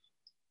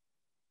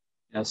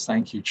 Yes,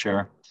 thank you,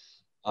 Chair.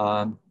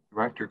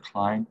 Director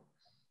Klein,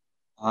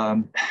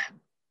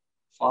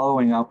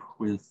 following up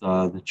with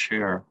the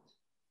Chair,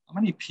 how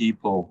many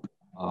people,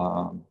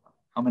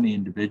 how many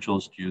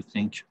individuals do you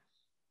think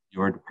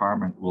your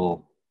department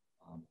will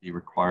be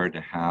required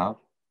to have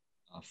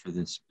for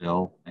this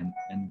bill? And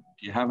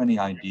do you have any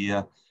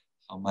idea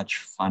how much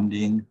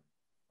funding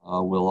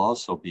will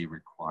also be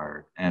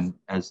required? And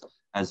as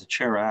the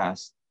Chair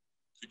asked,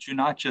 could you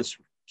not just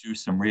do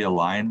some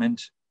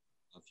realignment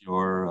of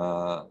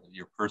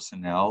your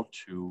personnel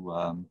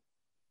to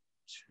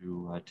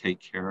take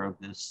care of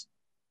this,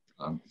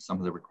 some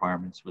of the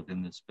requirements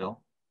within this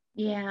bill?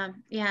 Yeah.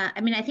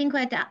 I mean, I think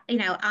what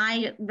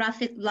I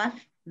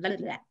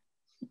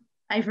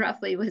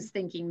roughly was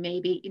thinking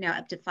maybe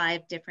up to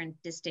 5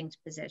 different distinct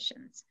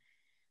positions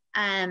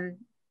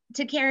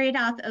to carry it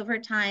off over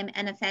time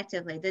and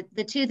effectively.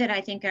 The two that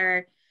I think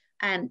are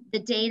the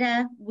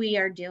data we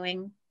are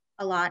doing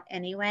a lot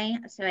anyway.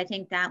 So I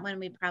think that one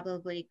we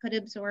probably could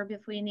absorb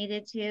if we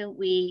needed to.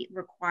 We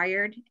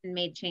required and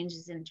made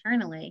changes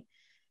internally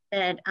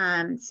that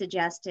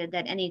suggested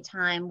that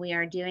anytime we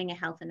are doing a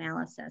health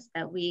analysis,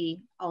 that we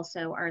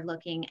also are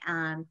looking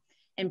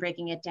and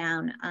breaking it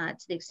down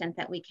to the extent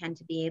that we can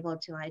to be able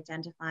to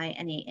identify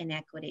any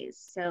inequities.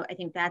 So I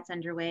think that's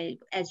underway,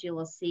 as you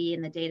will see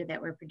in the data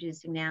that we're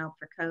producing now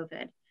for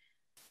COVID.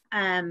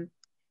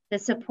 The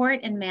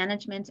support and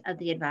management of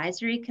the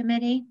advisory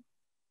committee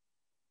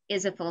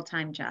is a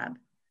full-time job.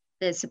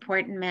 The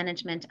support and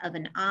management of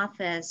an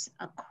office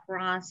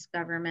across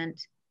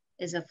government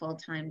is a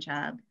full-time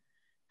job.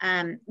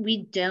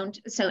 We don't,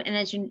 so, and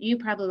as you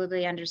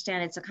probably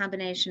understand, it's a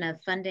combination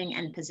of funding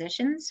and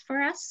positions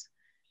for us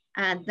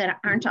that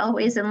aren't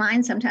always in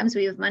line. Sometimes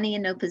we have money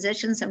and no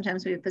positions,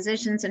 sometimes we have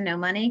positions and no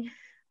money.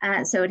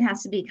 So it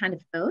has to be kind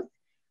of both.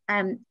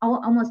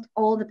 Almost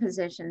all the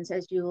positions,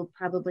 as you will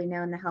probably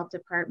know in the health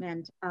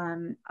department,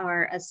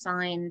 are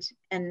assigned,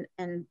 and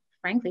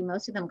frankly,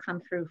 most of them come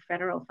through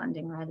federal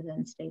funding rather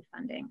than state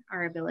funding,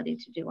 our ability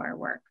to do our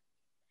work.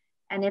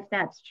 And if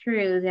that's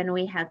true, then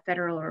we have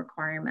federal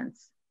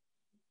requirements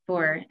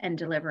for and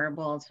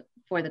deliverables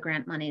for the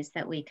grant monies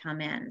that we come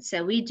in.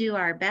 So we do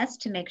our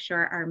best to make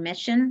sure our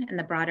mission and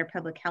the broader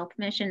public health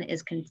mission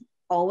is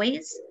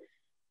always,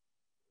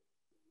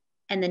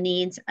 and the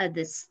needs of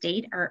the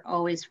state are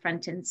always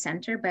front and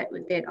center, but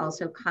it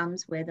also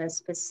comes with a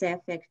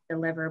specific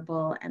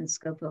deliverable and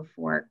scope of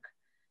work.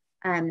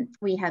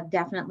 We have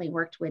definitely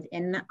worked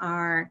within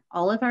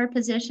all of our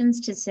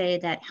positions to say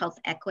that health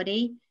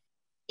equity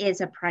is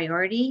a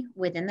priority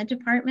within the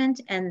department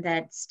and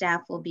that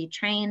staff will be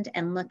trained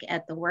and look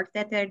at the work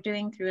that they're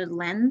doing through a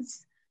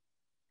lens,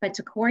 but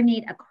to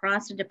coordinate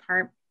across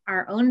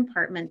our own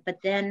department.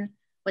 But then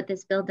what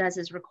this bill does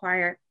is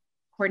require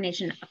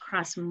coordination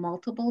across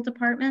multiple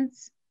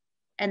departments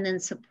and then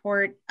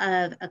support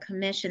of a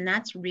commission.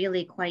 That's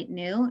really quite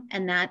new,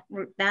 and that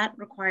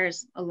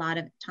requires a lot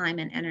of time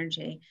and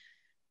energy.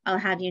 I'll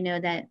have you know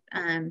that,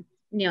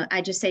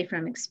 I just say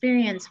from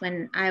experience,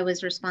 when I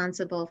was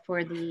responsible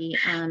for the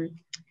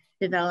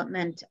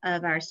development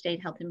of our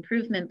state health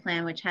improvement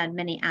plan, which had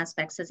many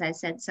aspects, as I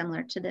said,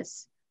 similar to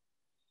this,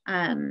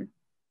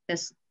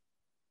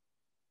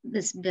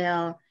 this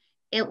bill,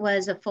 it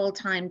was a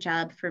full-time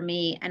job for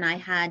me, and I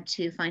had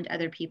to find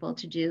other people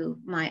to do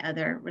my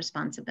other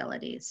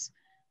responsibilities.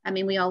 I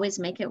mean, we always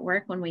make it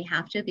work when we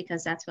have to,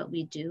 because that's what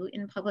we do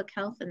in public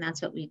health and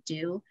that's what we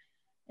do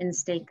in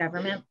state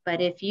government.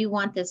 But if you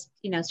want this,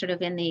 you know, sort of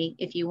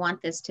if you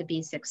want this to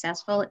be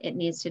successful, it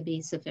needs to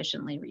be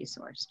sufficiently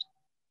resourced.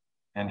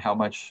 And how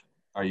much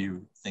are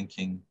you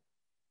thinking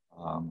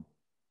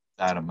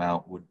that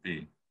amount would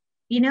be?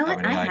 You know Have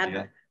what? any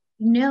idea?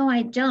 No,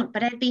 I don't,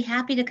 but I'd be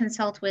happy to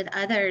consult with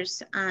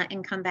others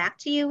and come back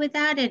to you with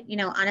that. You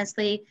know,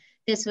 honestly,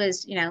 this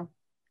was, you know,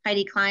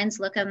 Heidi Klein's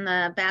look on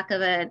the back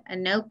of a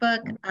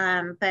notebook,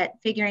 but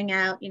figuring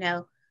out, you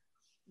know,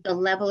 the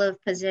level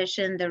of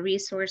position, the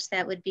resource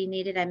that would be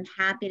needed, I'm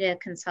happy to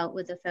consult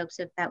with the folks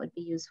if that would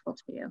be useful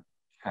to you.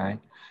 Okay.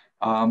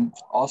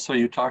 Also,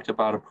 you talked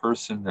about a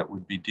person that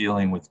would be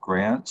dealing with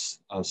grants,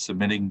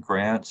 submitting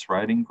grants,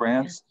 writing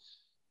grants.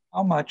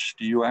 How much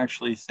do you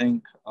actually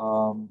think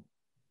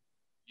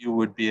you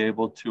would be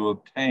able to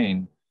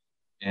obtain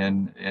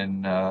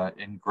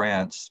in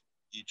grants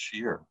each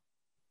year?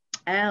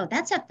 Oh,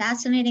 that's a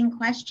fascinating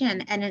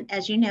question. And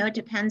as you know, it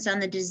depends on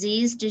the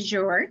disease du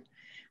jour.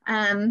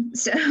 Right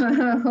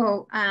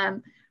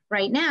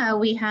now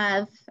we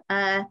have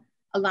a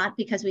lot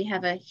because we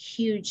have a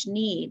huge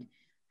need.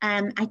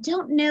 I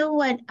don't know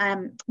what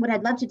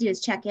I'd love to do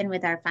is check in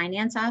with our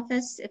finance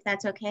office, if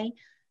that's okay,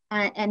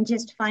 and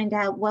just find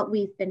out what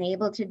we've been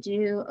able to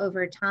do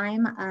over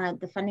time.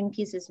 The funding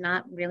piece is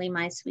not really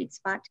my sweet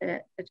spot to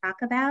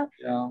talk about.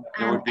 Yeah,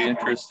 it would be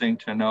interesting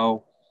to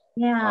know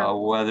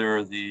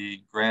whether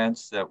the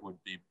grants that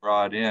would be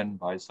brought in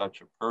by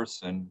such a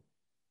person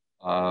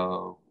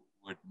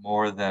would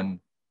more than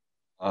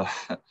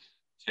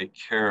take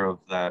care of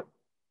that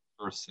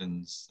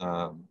person's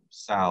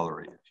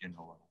salary, if you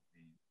know what I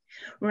mean.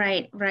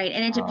 Right.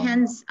 And it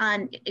depends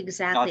on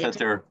exactly. Not that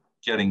they're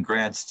getting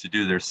grants to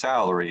do their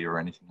salary or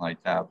anything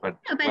like that, but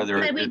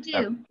we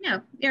do.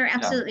 No, you're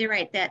absolutely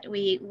right that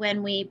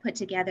when we put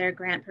together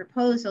grant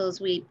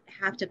proposals, we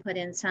have to put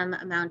in some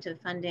amount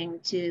of funding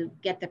to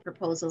get the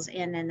proposals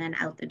in and then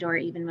out the door,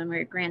 even when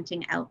we're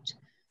granting out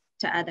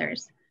to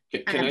others.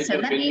 Can I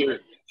jump in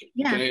here?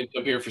 Can I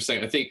jump here for a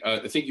second?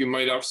 I think you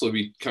might also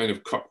be kind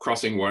of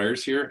crossing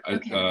wires here,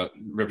 okay.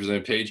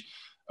 Representative Page.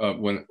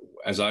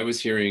 As I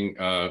was hearing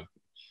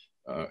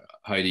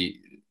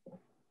Heidi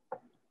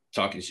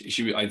talking,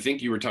 I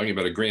think you were talking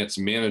about a grants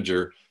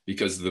manager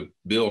because the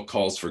bill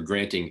calls for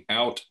granting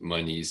out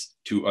monies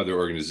to other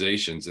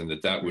organizations, and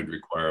that would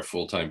require a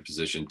full-time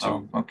position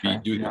to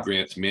do the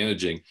grants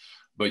managing.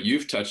 But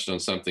you've touched on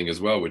something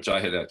as well, which I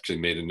had actually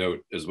made a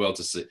note as well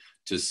to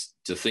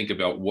think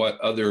about what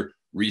other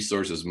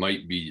resources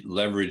might be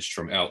leveraged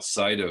from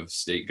outside of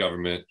state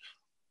government,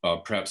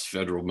 perhaps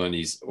federal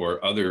monies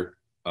or other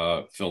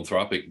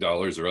philanthropic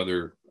dollars or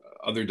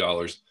other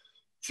dollars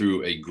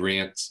through a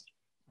grants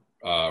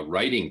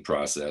writing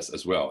process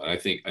as well. And I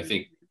think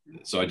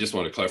so. I just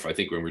want to clarify. I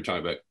think when we're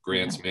talking about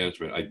grants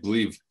management, I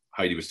believe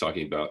Heidi was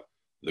talking about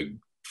the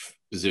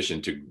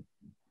position to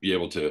be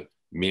able to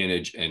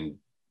manage and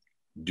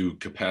do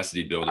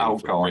capacity building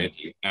outgoing.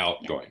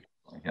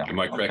 Yeah. Am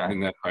I correct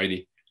in that,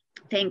 Heidi?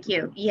 Thank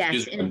you.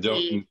 Yes,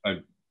 indeed.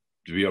 To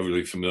be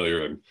overly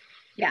familiar.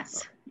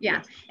 Yes.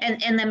 Yeah.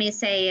 And let me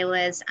say it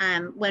was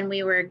when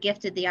we were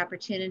gifted the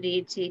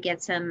opportunity to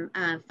get some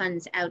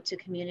funds out to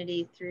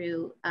community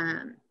through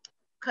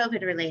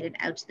COVID related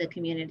out to the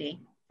community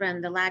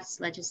from the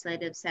last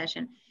legislative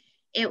session.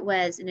 It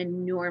was an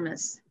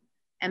enormous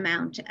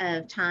amount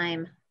of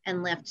time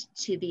and lift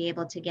to be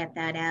able to get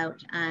that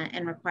out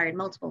and required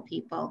multiple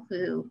people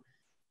who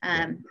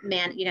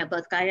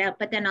both got it out,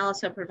 but then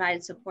also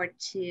provided support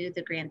to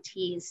the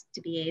grantees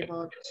to be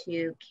able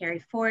to carry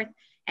forth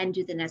and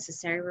do the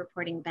necessary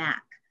reporting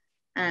back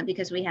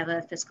because we have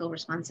a fiscal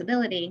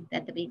responsibility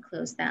that we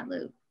close that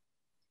loop.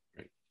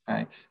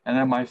 Okay, and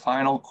then my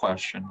final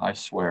question, I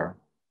swear.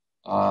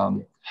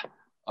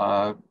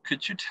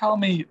 Could you tell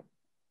me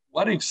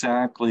what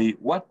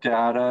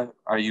data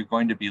are you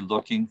going to be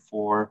looking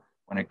for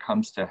when it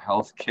comes to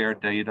healthcare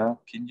data?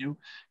 Can you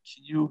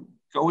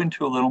go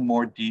into a little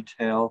more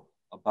detail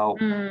about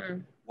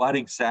what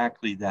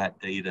exactly that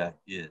data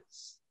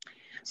is?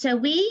 So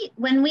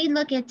when we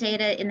look at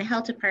data in the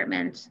health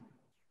department,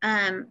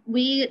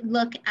 we're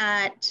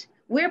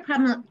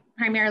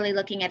primarily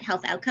looking at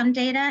health outcome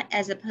data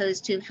as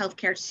opposed to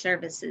healthcare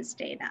services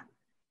data,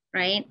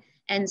 right?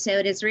 And so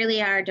it is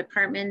really our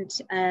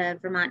Department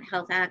of Vermont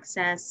Health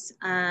Access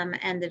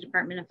and the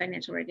Department of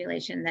Financial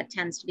Regulation that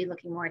tends to be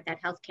looking more at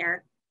that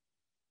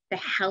the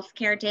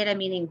healthcare data,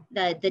 meaning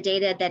the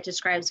data that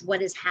describes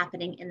what is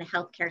happening in the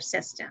healthcare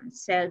system.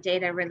 So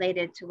data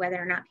related to whether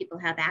or not people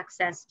have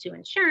access to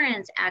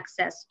insurance,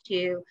 access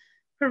to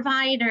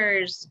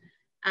providers,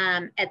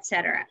 et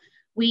cetera.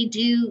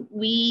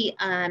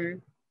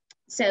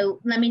 So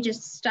let me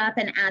just stop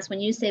and ask,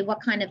 when you say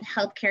what kind of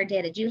healthcare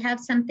data, do you have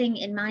something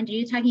in mind? Are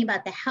you talking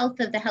about the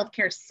health of the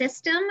healthcare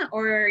system,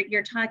 or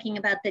you're talking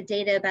about the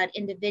data about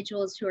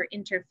individuals who are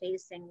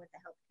interfacing with the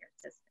healthcare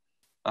system?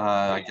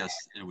 I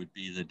guess it would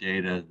be the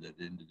data that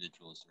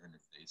individuals are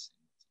interfacing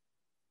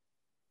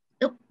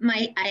Oh,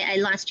 I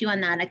lost you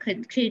on that.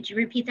 Could you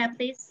repeat that,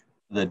 please?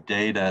 The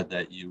data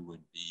that you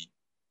would be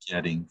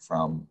getting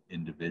from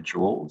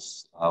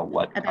individuals,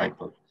 what type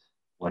of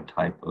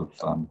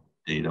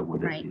data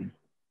would it be?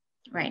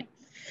 Right.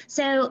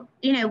 So,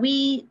 you know,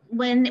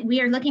 when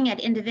we are looking at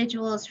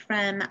individuals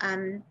from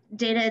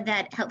data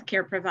that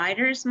healthcare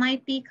providers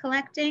might be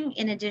collecting,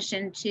 in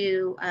addition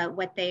to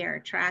what they are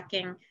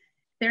tracking,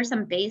 there are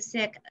some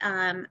basic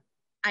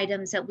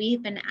items that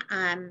we've been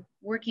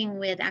working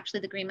with,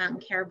 actually the Green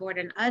Mountain Care Board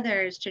and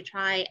others, to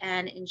try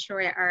and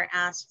ensure are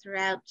asked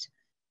throughout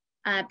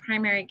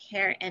primary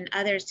care and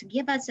others, to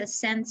give us a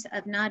sense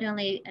of not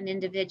only an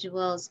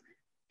individual's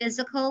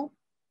physical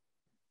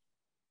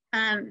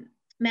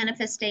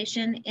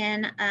manifestation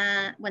in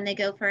when they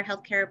go for a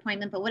healthcare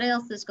appointment, but what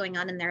else is going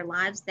on in their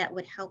lives that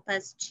would help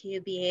us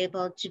to be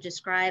able to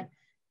describe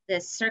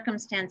the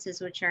circumstances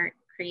which are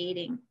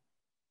creating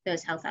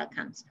those health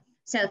outcomes.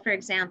 So for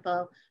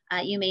example,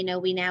 you may know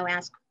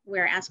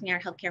we're asking our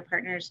healthcare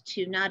partners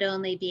to not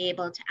only be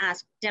able to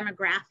ask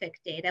demographic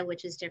data,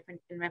 which is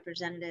different than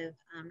Representative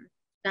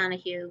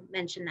Donahue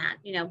mentioned that,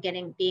 you know,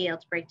 being able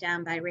to break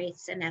down by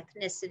race and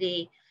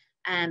ethnicity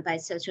and by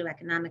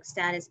socioeconomic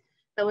status.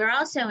 But we're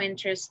also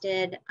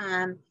interested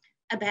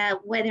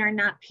about whether or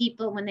not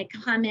people, when they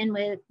come in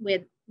with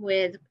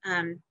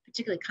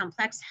particularly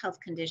complex health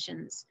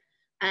conditions,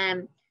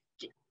 are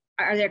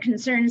there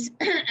concerns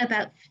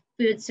about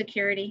food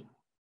security?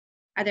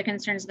 Are there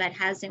concerns about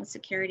housing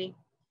security?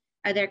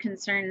 Are there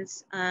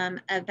concerns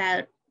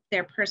about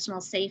their personal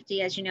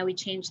safety? As you know, we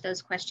changed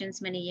those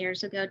questions many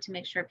years ago to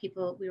make sure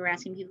we were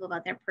asking people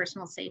about their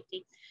personal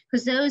safety,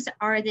 because those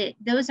are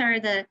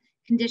the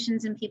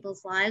conditions in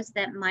people's lives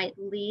that might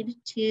lead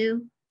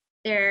to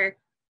their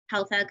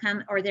health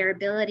outcome or their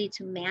ability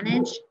to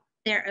manage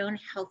their own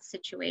health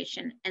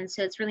situation. And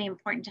so it's really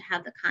important to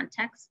have the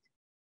context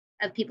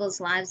of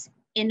people's lives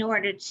in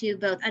order to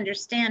both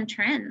understand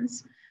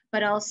trends,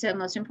 but also,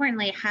 most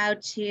importantly, how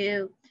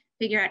to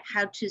figure out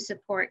how to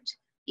support,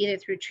 either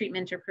through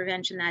treatment or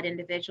prevention, that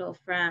individual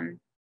from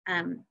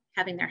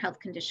having their health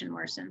condition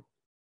worsen.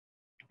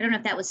 I don't know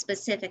if that was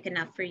specific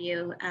enough for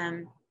you,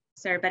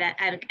 sir, but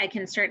I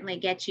can certainly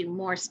get you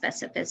more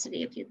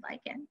specificity if you'd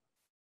like it.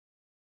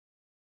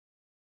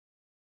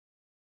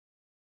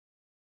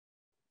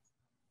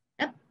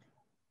 Yep.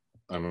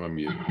 I'm on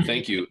mute.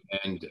 Thank you.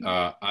 And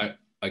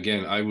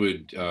I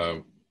would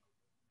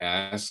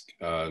ask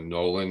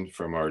Nolan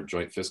from our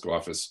Joint Fiscal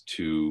Office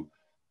to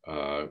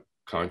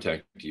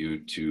contact you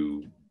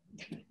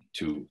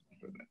to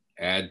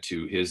add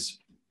to his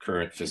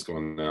current fiscal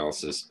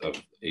analysis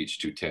of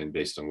H.210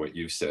 based on what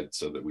you've said,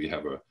 so that we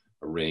have a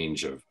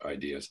range of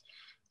ideas.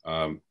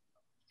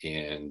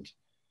 And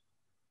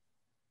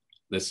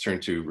let's turn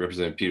to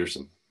Representative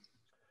Peterson.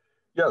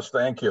 Yes,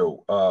 thank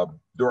you.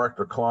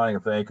 Director Klein,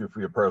 thank you for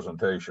your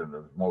presentation. It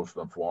was most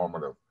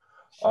informative.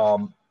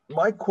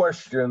 My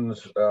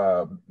questions,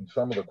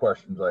 some of the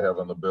questions I have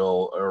on the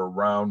bill are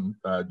around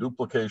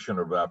duplication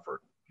of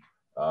effort,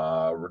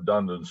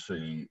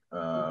 redundancy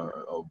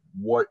of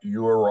what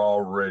you're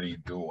already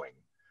doing.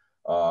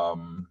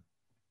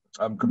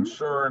 I'm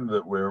concerned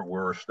that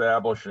we're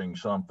establishing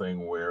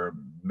something where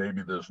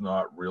maybe there's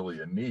not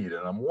really a need.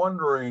 And I'm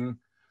wondering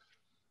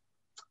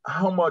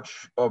how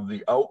much of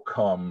the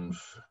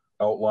outcomes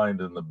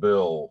outlined in the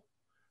bill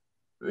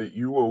that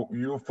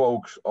you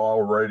folks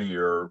already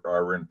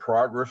are in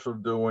progress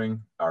of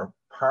doing, are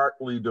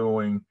partly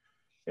doing,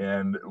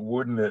 and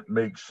wouldn't it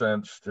make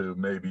sense to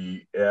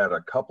maybe add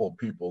a couple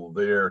people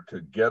there to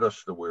get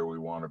us to where we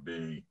want to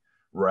be,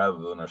 rather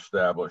than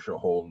establish a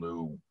whole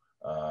new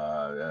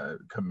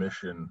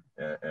commission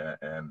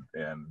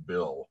and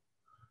bill?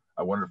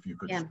 I wonder if you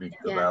could speak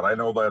to that. I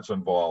know that's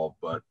involved,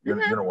 but you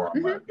know where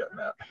I'm getting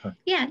at.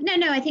 Yeah,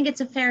 no, I think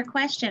it's a fair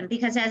question,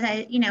 because as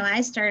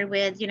I started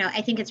with,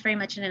 I think it's very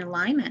much in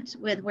alignment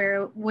with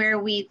where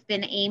we've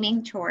been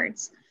aiming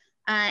towards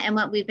and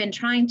what we've been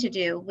trying to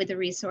do with the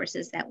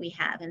resources that we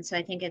have. And so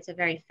I think it's a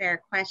very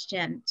fair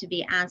question to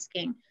be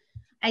asking.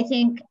 I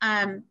think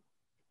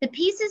the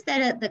pieces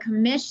that the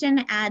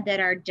commission add that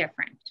are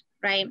different,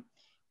 right,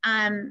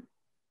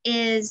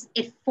 is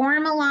it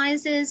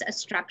formalizes a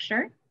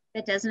structure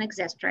that doesn't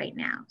exist right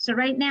now. So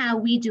right now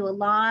we do a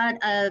lot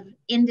of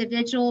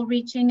individual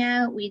reaching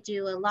out. We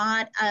do a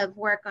lot of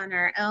work on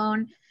our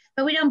own,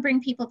 but we don't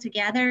bring people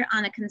together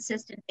on a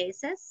consistent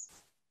basis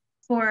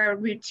for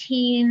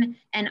routine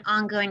and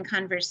ongoing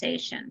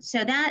conversation.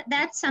 So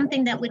that's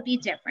something that would be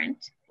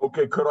different.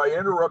 Okay, could I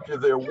interrupt you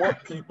there?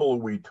 What people are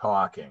we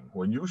talking?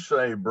 When you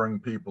say bring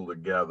people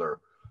together,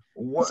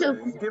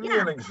 give me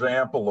an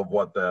example of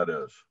what that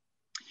is.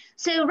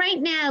 So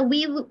right now,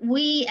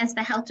 we as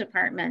the health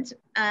department,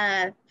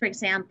 for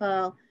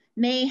example,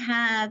 may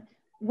have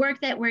work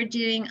that we're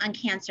doing on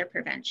cancer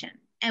prevention.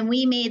 And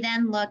we may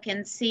then look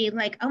and see,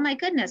 like, oh my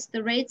goodness,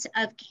 the rates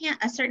of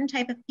a certain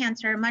type of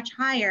cancer are much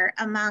higher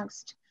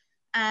amongst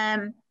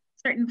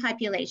certain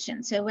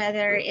populations. So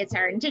whether it's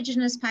our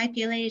indigenous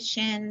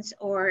populations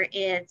or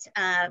it's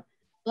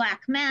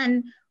Black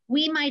men,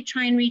 we might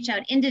try and reach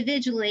out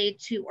individually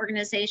to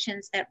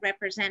organizations that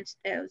represent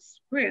those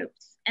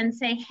groups and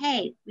say,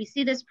 hey, we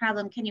see this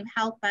problem. Can you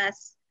help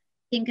us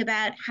think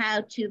about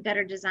how to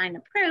better design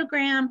a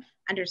program,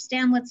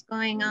 understand what's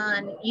going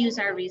on, use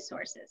our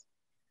resources?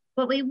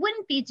 What we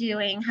wouldn't be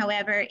doing,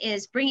 however,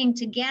 is bringing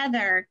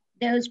together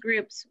those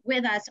groups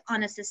with us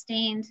on a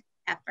sustained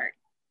effort,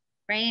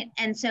 right?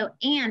 And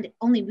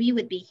only we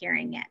would be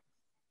hearing it.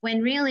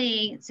 When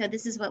really, so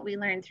this is what we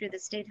learned through the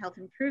State Health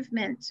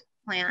Improvement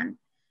Plan,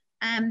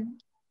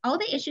 all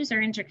the issues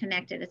are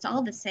interconnected. It's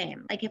all the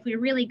same. Like if we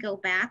really go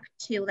back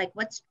to like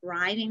what's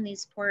driving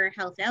these poorer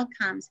health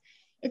outcomes,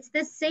 it's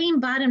the same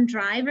bottom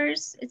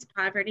drivers. It's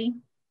poverty,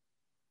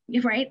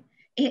 right?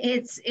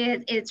 It's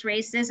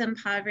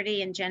racism,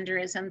 poverty, and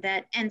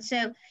genderism. And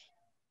so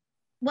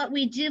what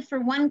we do for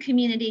one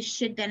community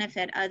should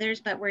benefit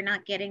others, but we're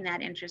not getting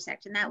that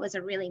intersection. That was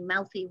a really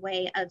mouthy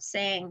way of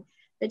saying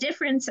the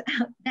difference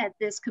that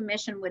this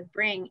commission would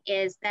bring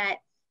is that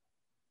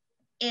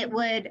it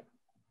would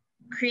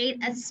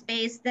create a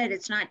space that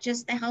it's not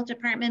just the health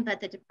department, but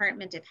the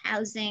Department of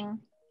Housing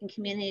and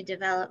Community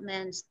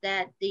Development,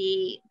 that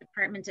the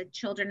Department of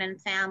Children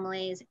and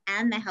Families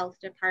and the health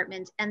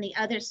department and the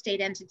other state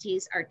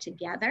entities are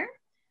together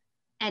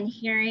and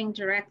hearing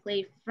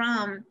directly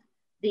from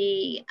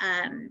the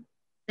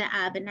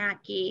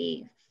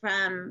Abenaki,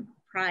 from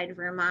Pride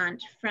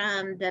Vermont,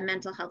 from the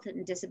Mental Health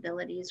and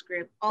Disabilities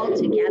Group, all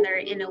together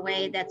in a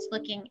way that's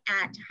looking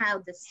at how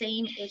the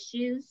same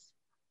issues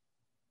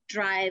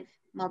drive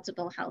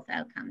multiple health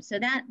outcomes. So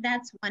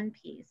that's one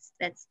piece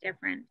that's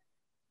different.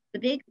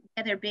 The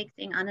other big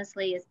thing,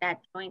 honestly, is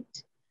that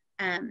joint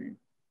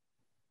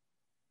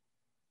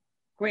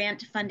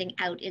grant funding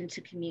out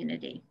into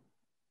community,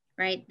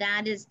 right?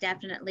 That is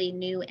definitely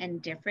new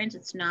and different.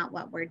 It's not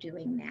what we're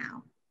doing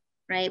now,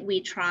 right?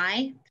 We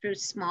try through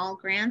small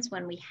grants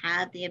when we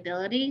have the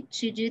ability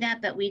to do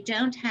that, but we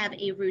don't have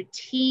a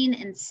routine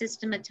and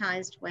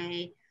systematized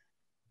way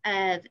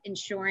of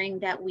ensuring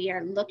that we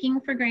are looking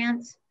for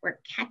grants, we're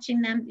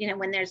catching them. You know,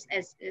 when there's,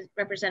 as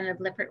Representative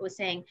Lippert was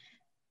saying,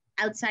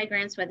 outside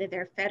grants, whether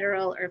they're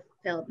federal or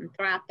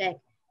philanthropic,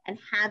 and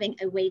having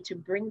a way to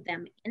bring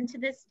them into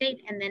the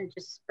state and then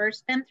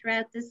disperse them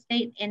throughout the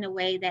state in a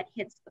way that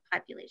hits the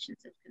populations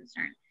of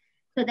concern.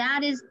 So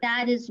that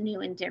is new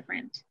and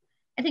different.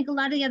 I think a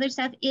lot of the other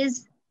stuff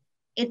is,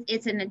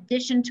 it's an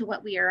addition to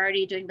what we are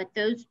already doing, but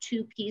those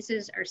two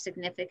pieces are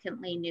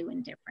significantly new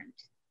and different.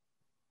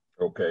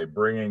 Okay,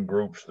 bringing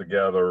groups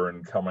together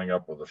and coming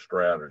up with a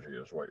strategy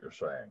is what you're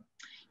saying.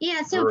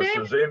 Yeah, so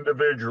versus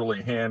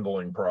individually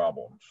handling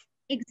problems.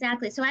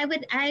 Exactly. So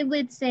I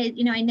would say,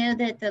 you know, I know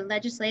that the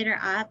legislature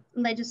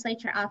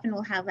often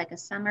will have like a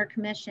summer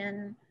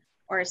commission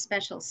or a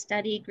special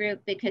study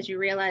group because you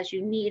realize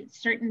you need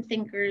certain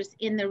thinkers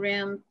in the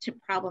room to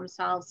problem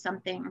solve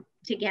something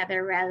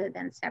together rather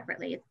than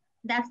separately.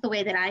 That's the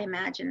way that I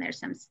imagine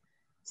there's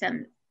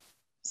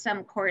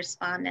some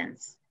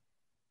correspondence.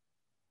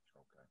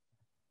 Okay.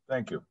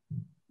 Thank you.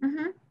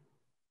 Mm-hmm.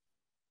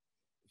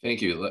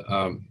 Thank you.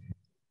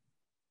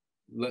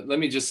 Let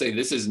me just say,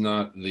 this is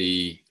not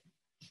the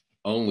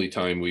only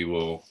time we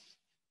will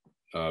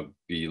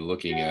be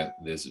looking at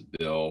this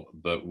bill,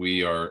 but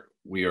we are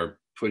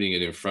putting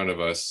it in front of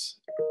us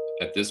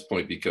at this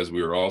point because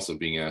we are also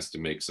being asked to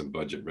make some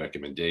budget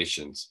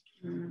recommendations,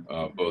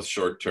 both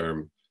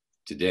short-term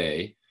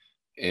today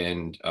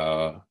and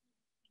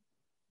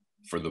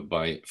for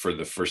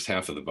the first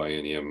half of the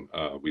biennium,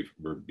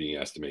 we're being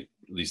asked to make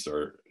at least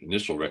our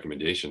initial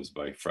recommendations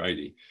by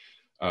Friday.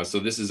 So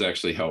this is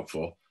actually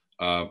helpful.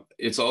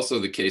 It's also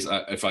the case,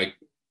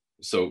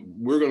 so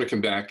we're going to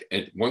come back,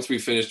 and once we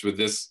finished with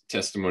this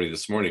testimony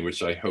this morning,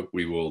 which I hope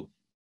we will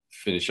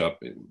finish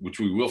up,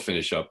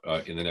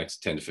 in the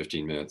next 10 to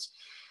 15 minutes,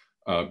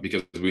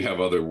 because we have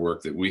other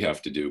work that we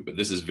have to do. But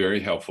this is very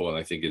helpful, and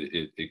I think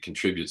it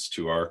contributes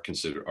to our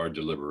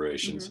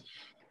deliberations.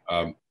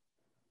 Mm-hmm.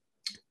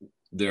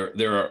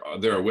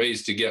 There are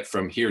ways to get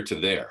from here to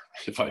there,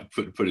 if I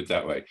put it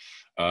that way,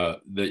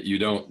 that you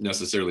don't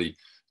necessarily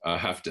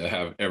have to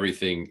have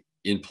everything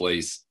in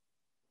place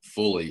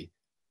fully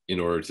in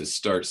order to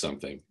start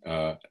something.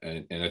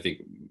 And I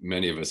think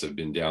many of us have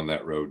been down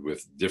that road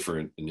with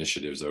different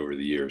initiatives over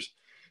the years.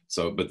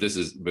 So, but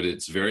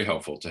it's very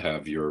helpful to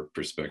have your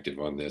perspective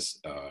on this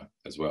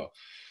as well.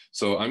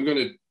 So I'm going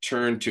to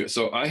turn to,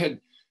 so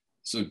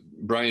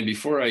Brian,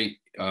 before I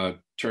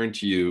turn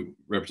to you,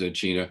 Representative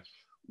Chena,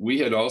 we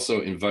had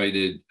also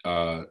invited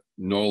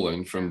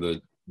Nolan from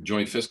the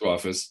Joint Fiscal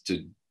Office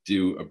to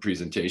do a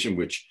presentation,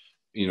 which,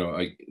 you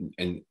know,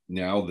 and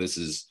now this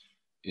is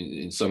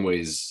in some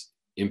ways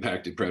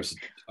impacted perhaps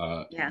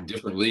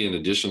differently and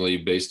additionally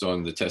based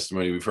on the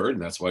testimony we've heard,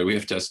 and that's why we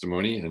have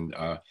testimony. And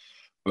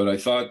but I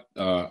thought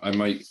I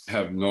might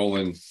have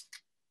Nolan.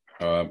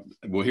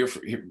 We'll hear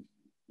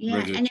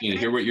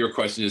what your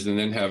question is, and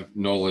then have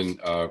Nolan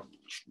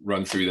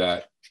run through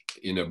that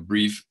in a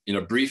brief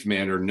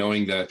manner,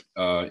 knowing that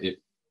it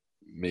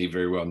may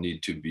very well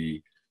need to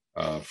be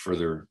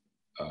further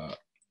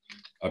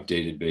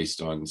updated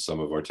based on some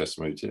of our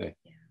testimony today.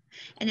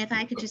 And if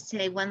I could just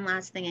say one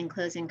last thing in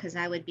closing, because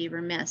I would be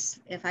remiss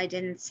if I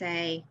didn't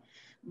say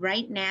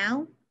right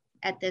now,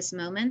 at this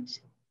moment,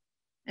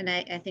 and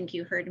I think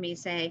you heard me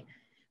say,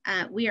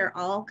 we are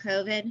all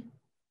COVID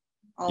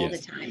all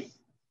Yes. the time.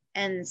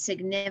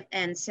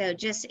 And so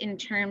just in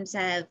terms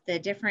of the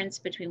difference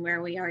between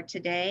where we are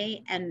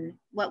today and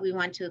what we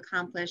want to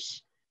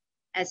accomplish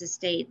as a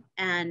state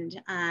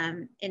and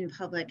in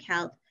public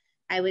health,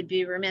 I would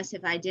be remiss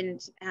if I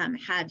didn't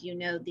have you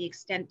know the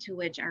extent to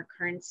which our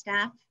current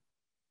staff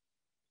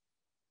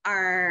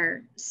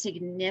are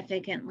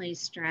significantly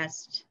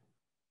stressed,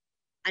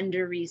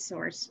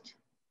 under-resourced,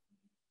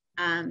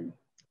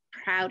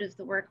 proud of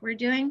the work we're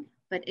doing,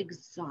 but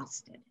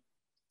exhausted.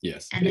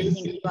 Yes. And I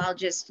think you all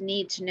just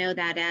need to know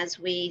that as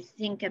we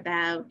think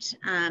about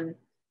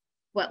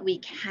what we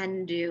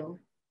can do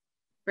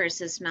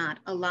versus not.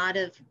 A lot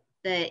of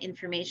the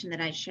information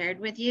that I shared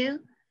with you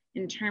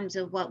in terms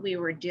of what we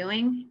were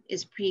doing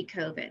is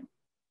pre-COVID.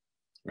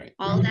 Right.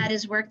 All that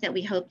is work that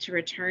we hope to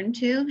return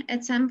to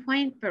at some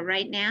point, but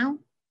right now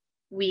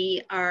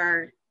we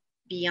are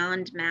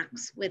beyond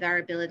max with our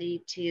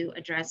ability to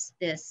address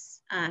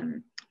this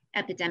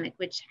epidemic,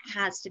 which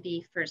has to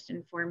be first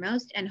and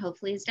foremost, and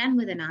hopefully is done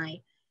with an eye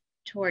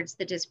towards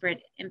the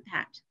disparate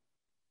impact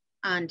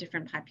on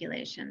different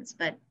populations.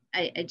 But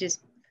I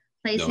just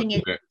placing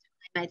it,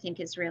 I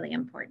think, is really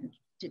important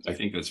to do. I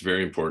think that's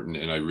very important,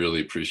 and I really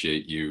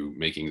appreciate you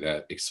making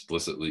that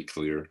explicitly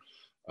clear.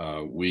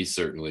 We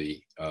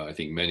certainly, I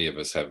think many of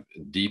us have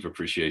deep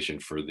appreciation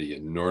for the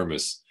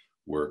enormous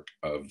work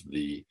of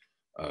the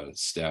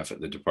staff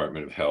at the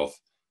Department of Health,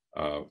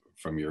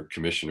 from your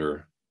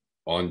commissioner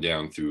on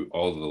down through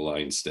all of the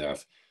line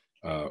staff,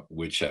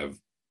 which have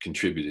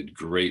contributed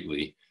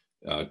greatly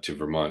to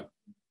Vermont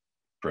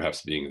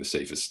perhaps being the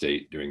safest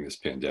state during this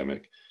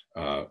pandemic.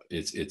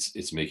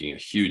 It's making a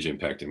huge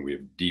impact, and we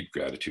have deep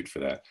gratitude for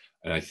that.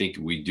 And I think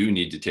we do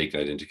need to take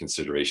that into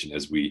consideration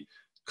as we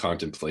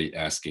contemplate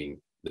asking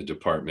the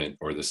department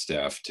or the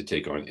staff to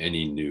take on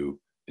any new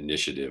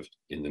initiative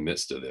in the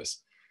midst of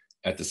this.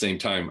 At the same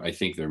time, I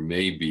think there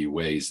may be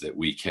ways that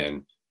we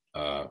can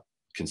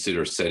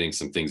consider setting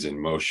some things in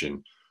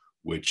motion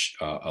which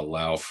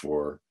allow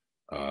for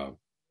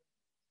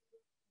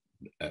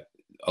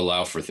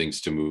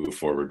things to move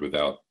forward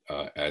without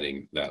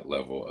adding that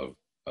level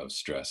of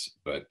stress.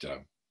 But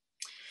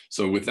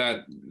so with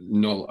that,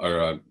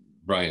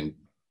 Brian,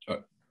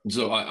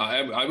 so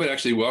I would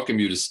actually welcome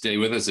you to stay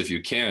with us if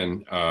you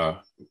can.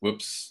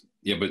 Whoops.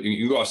 Yeah, but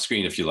you can go off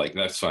screen if you like,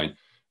 that's fine.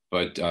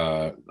 But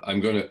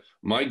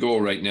my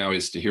goal right now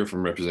is to hear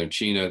from Representative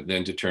Chena,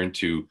 then to turn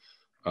to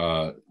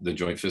the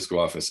Joint Fiscal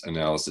Office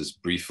analysis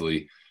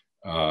briefly,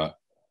 and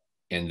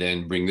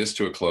then bring this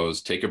to a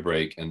close, take a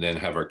break, and then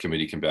have our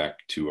committee come back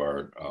to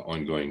our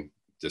ongoing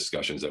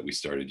discussions that we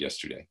started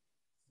yesterday.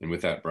 And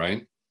with that,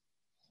 Brian?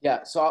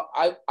 Yeah, so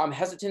I'm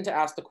hesitant to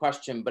ask the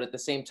question, but at the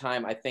same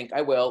time, I think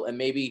I will. And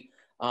maybe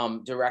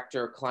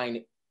Director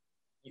Klein,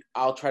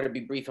 I'll try to be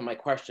brief in my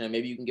question, and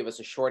maybe you can give us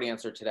a short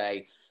answer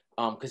today,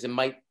 because it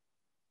might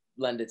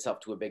lend itself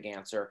to a big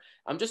answer.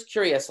 I'm just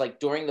curious, like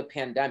during the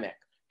pandemic,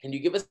 can you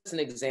give us an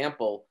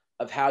example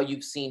of how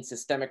you've seen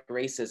systemic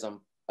racism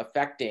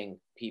affecting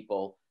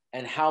people,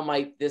 and how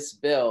might this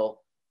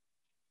bill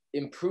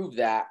improve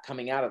that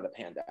coming out of the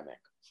pandemic?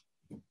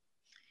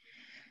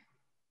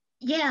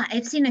 Yeah,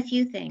 I've seen a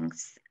few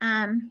things.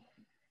 I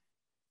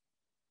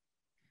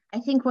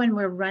think when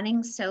we're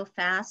running so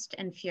fast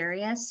and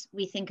furious,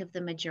 we think of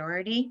the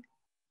majority.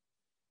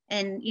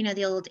 And you know,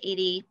 the old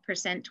 80%,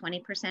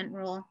 20%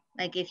 rule.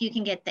 Like if you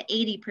can get the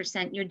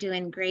 80%, you're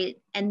doing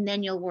great. And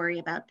then you'll worry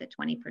about the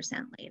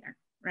 20% later,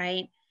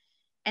 right?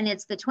 And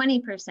it's the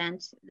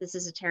 20%, this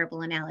is a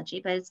terrible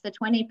analogy, but it's the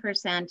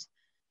 20%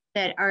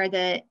 that are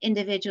the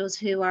individuals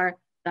who are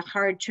the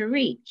hard to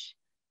reach,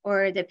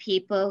 or the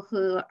people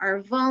who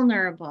are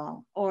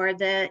vulnerable, or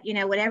the, you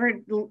know,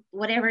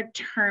 whatever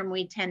term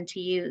we tend to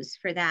use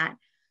for that.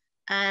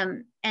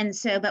 And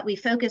so, but we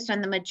focused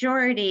on the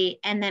majority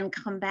and then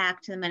come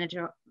back to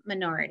the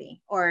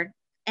minority,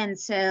 and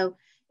so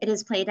it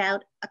has played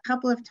out a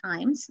couple of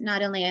times,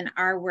 not only in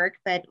our work,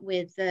 but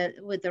with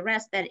the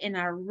rest, that in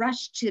our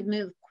rush to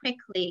move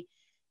quickly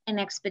and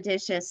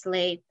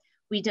expeditiously,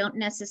 we don't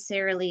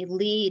necessarily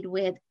lead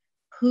with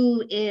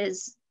who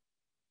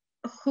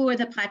are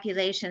the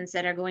populations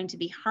that are going to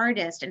be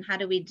hardest, and how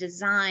do we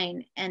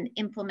design and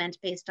implement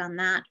based on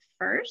that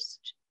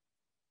first,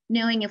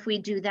 knowing if we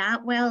do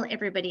that well,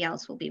 everybody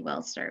else will be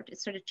well served.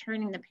 It's sort of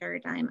turning the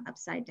paradigm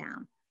upside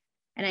down.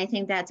 And I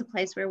think that's a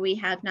place where we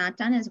have not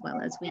done as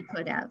well as we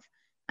could have,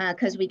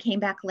 because we came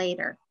back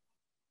later.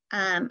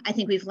 I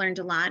think we've learned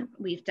a lot.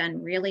 We've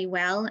done really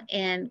well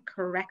in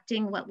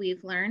correcting what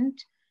we've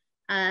learned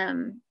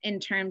in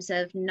terms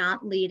of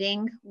not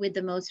leading with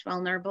the most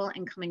vulnerable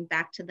and coming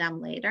back to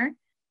them later.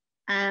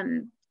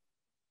 And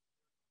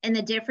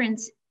the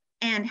difference,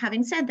 and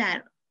having said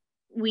that,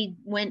 we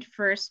went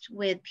first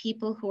with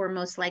people who are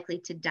most likely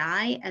to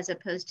die as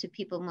opposed to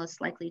people most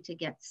likely to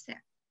get sick.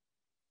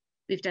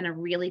 We've done a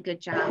really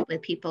good job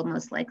with people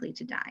most likely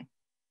to die.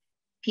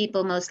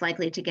 people most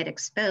likely to get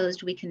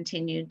exposed, we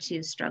continue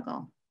to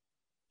struggle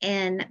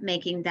in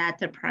making that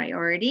the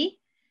priority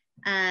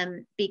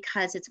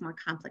because it's more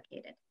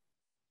complicated,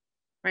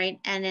 right?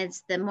 And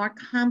it's the more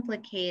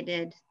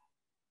complicated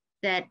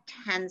that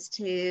tends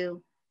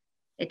to,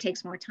 it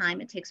takes more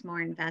time, it takes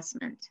more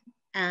investment.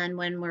 And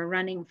when we're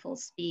running full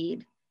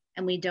speed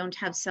and we don't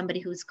have somebody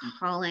who's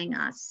calling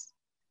us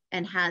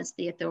and has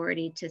the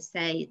authority to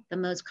say the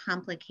most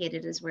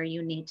complicated is where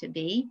you need to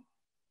be,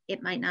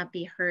 it might not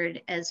be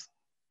heard as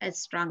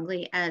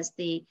strongly as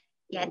the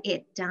get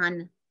it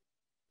done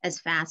as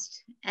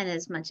fast and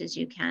as much as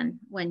you can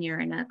when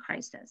you're in a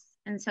crisis.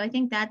 And so I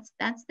think that's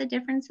the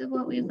difference of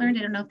what we've learned.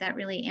 I don't know if that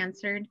really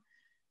answered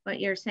what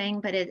you're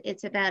saying, but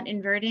it's about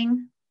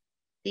inverting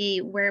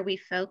the where we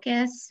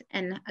focus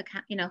and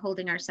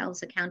holding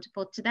ourselves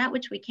accountable to that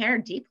which we care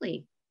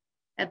deeply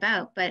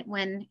about. But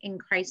when in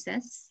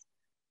crisis,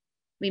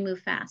 we move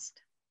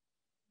fast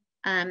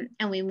and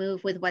we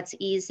move with what's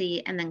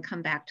easy and then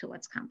come back to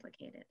what's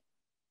complicated.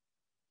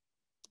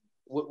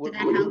 Did that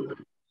help?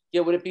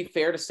 Yeah, would it be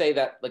fair to say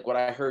that, like what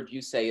I heard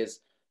you say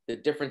is the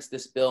difference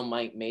this bill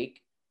might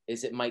make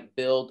is it might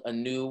build a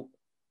new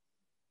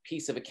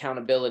piece of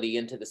accountability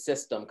into the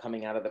system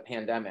coming out of the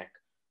pandemic,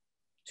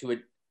 to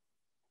it,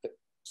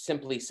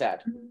 simply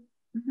said.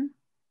 Mm-hmm.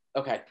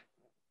 Okay,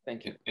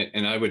 thank you.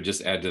 And I would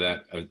just add to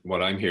that,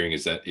 what I'm hearing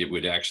is that it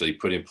would actually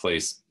put in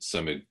place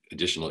some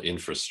additional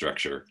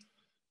infrastructure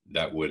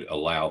that would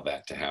allow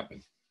that to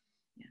happen.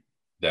 Yeah.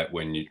 That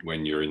when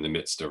you're in the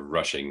midst of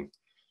rushing,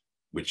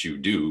 which you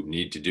do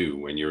need to do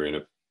when you're in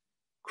a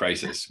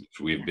crisis, which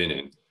we've been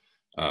in,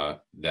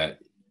 that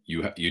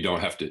you don't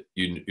have to,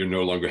 you're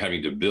no longer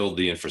having to build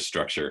the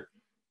infrastructure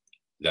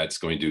that's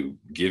going to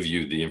give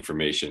you the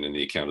information and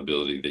the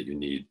accountability that you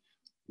need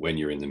when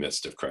you're in the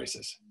midst of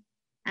crisis.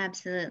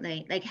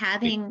 Absolutely. Like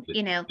having,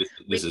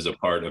 this is a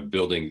part of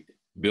building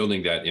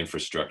that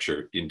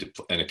infrastructure into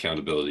and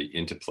accountability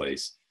into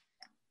place.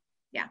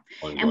 Yeah.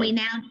 Ongoing. And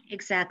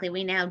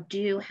we now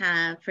do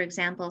have, for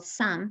example,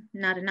 some,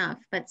 not enough,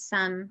 but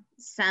some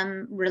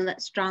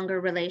stronger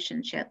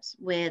relationships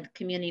with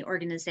community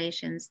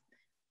organizations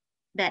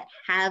that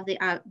have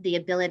the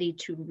ability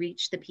to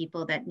reach the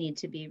people that need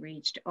to be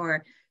reached,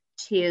 or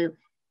to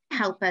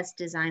help us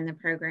design the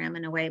program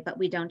in a way, but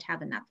we don't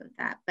have enough of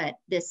that. But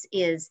this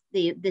is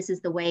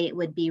the way it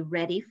would be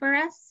ready for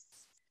us.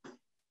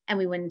 And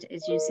we wouldn't,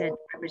 as you said,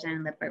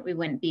 Representative Lippert, we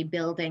wouldn't be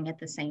building at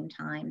the same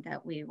time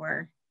that we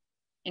were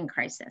in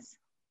crisis.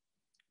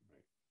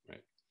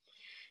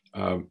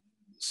 Right.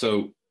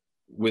 So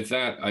with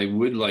that, I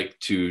would like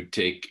to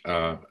take,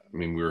 I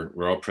mean,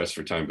 we're all pressed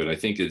for time, but I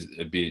think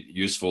it'd be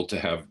useful to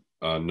have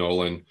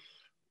Nolan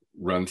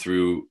run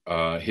through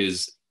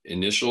his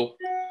initial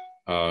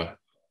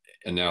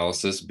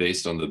analysis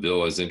based on the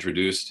bill as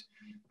introduced.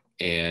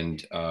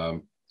 And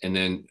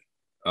then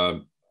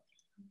I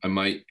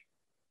might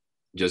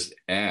just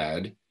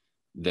add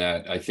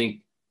that I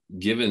think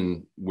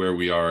given where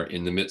we are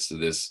in the midst of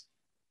this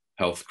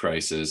health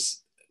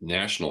crisis,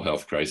 national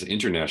health crisis,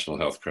 international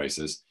health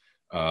crisis,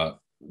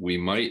 we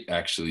might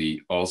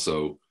actually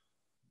also,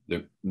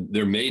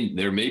 there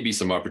may be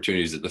some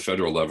opportunities at the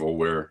federal level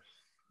where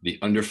the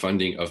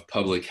underfunding of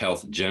public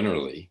health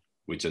generally,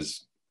 which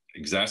has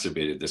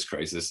exacerbated this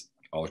crisis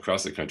all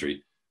across the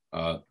country,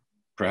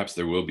 perhaps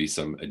there will be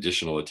some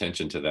additional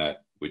attention to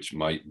that, which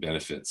might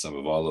benefit some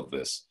of all of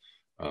this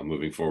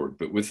moving forward.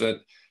 But with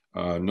that,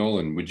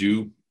 Nolan, would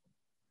you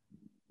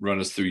run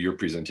us through your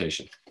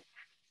presentation?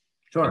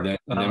 Sure. And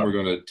then we're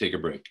going to take a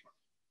break.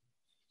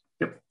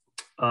 Yep.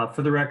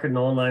 For the record,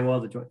 Nolan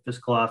Langwell, the Joint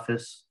Fiscal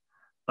Office.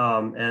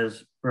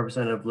 As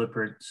Representative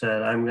Lippert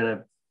said, I'm going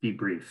to be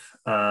brief.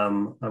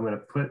 I'm going to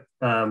put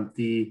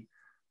the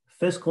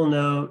fiscal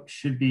note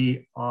should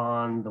be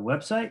on the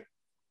website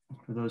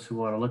for those who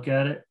want to look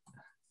at it.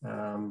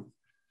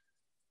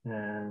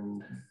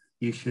 And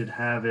you should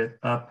have it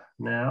up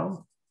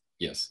now.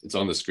 Yes, it's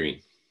on the screen.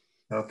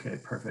 Okay,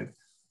 perfect.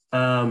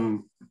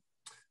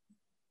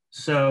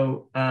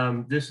 So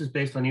this is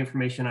based on the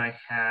information I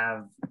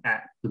have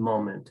at the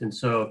moment. And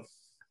so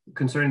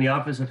concerning the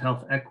Office of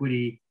Health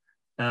Equity,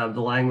 the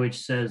language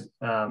says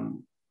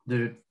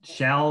the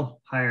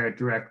shall hire a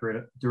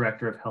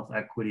director of health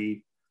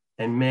equity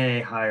and may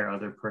hire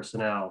other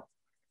personnel.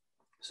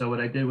 So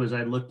what I did was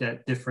I looked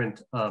at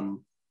different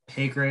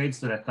pay grades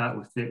that I thought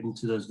would fit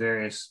into those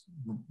various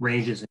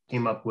ranges and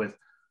came up with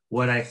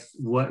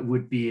what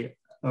would be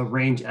a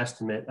range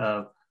estimate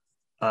of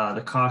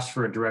the cost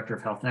for a director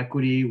of health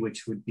equity,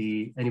 which would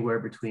be anywhere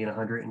between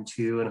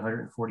 $102,000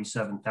 and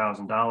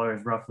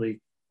 $147,000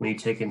 roughly, when you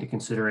take into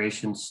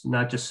considerations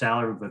not just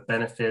salary, but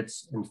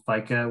benefits and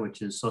FICA,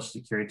 which is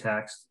Social Security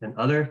tax and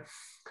other.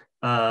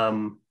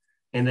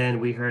 And then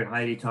we heard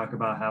Heidi talk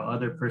about how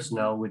other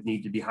personnel would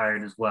need to be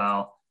hired as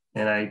well.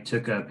 And I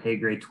took a pay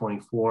grade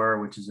 24,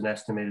 which is an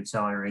estimated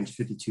salary range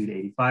 52 to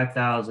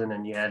 85,000.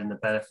 And you add in the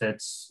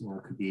benefits,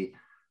 it could be,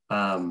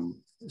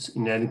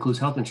 and that includes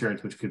health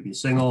insurance, which could be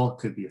single,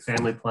 could be a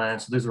family plan.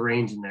 So there's a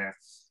range in there.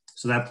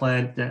 So that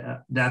plan,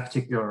 that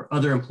particular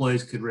other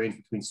employees could range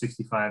between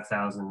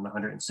 65,000 and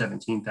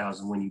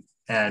 117,000 when you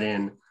add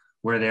in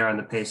where they are on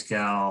the pay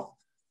scale,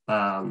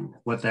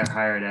 what they're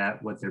hired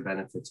at, what their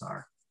benefits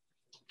are.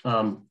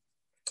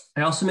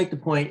 I also make the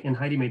point, and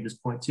Heidi made this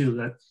point too,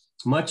 that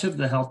much of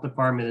the health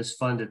department is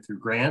funded through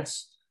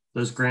grants.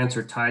 Those grants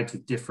are tied to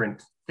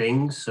different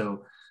things.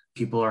 So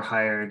people are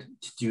hired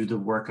to do the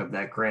work of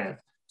that grant.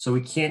 So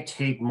we can't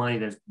take money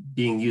that's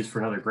being used for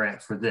another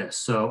grant for this.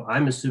 So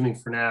I'm assuming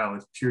for now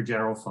it's pure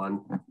general fund,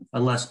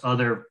 unless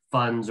other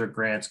funds or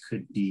grants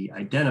could be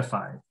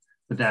identified.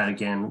 But that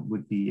again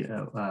would be,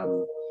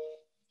 that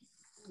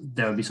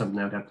would be something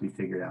that would have to be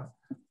figured out.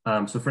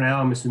 So for now,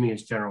 I'm assuming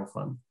it's general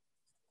fund.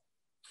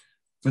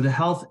 For the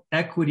Health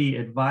Equity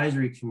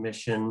Advisory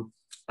Commission,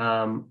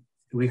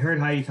 we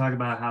heard Heidi talk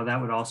about how that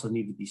would also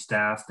need to be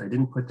staffed. I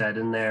didn't put that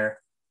in there,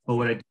 but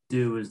what I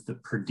do is the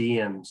per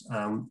diems,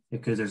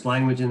 because there's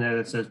language in there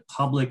that says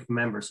public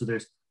members. So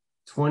there's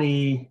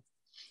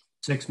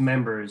 26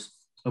 members,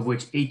 of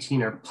which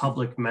 18 are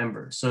public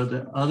members. So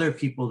the other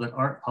people that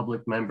aren't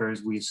public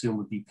members, we assume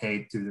would be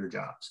paid through their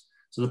jobs.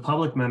 So the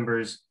public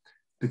members,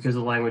 because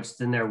the language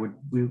that's in there,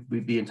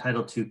 would be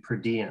entitled to per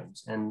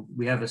diems. And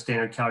we have a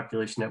standard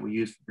calculation that we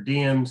use for per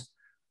diems.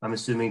 I'm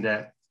assuming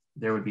that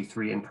there would be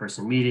 3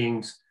 in-person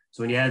meetings.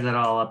 So when you add that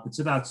all up, it's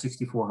about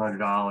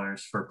 $6,400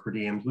 for per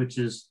diems, which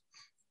is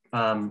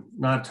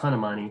not a ton of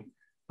money.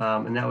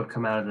 And that would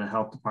come out of the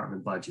health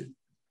department budget.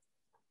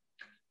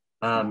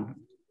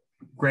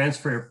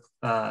 Grants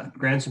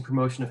and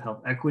promotion of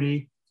health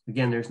equity.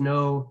 Again, there's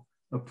no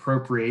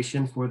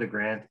appropriation for the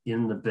grant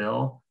in the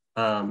bill.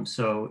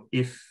 So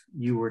if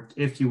you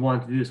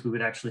want to do this, we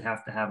would actually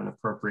have to have an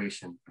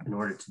appropriation in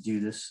order to do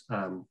this,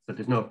 but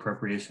there's no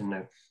appropriation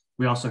there.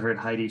 We also heard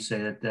Heidi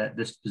say that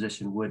this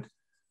position would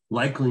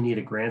likely need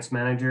a grants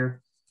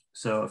manager.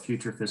 So a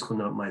future fiscal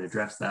note might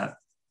address that.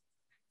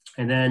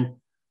 And then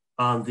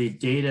the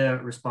data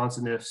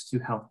responsiveness to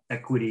health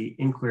equity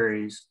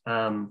inquiries,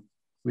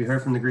 we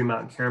heard from the Green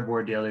Mountain Care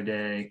Board the other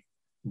day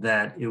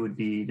that they would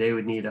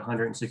need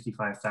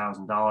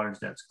 $165,000.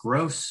 That's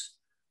gross,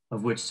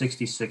 of which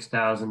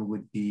 66,000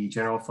 would be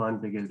general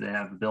fund because they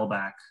have a bill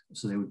back.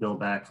 So they would bill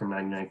back for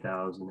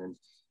 99,000 and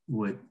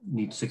would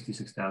need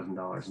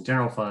 $66,000 in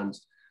general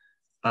funds.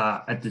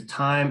 At the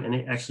time, and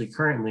actually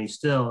currently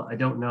still, I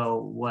don't know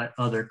what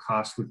other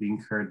costs would be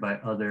incurred by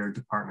other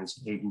departments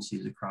and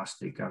agencies across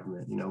state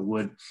government. You know,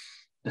 would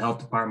the health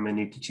department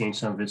need to change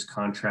some of its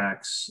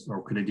contracts,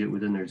 or could they do it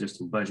within their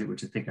existing budget,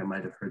 which I think I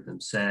might have heard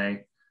them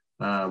say.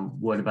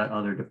 What about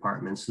other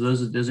departments? So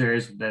those are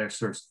areas that are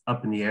sort of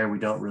up in the air. We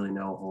don't really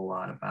know a whole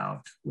lot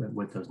about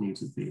what those needs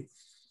would be.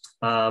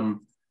 And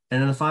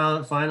then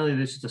finally,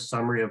 this is a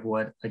summary of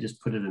what I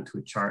just put it into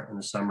a chart and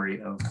a summary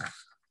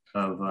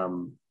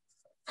of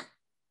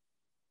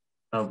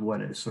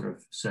what is sort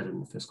of said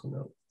in the fiscal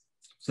note.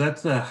 So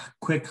that's a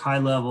quick high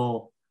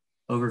level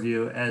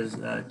overview. As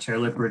Chair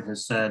Lippert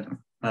has said,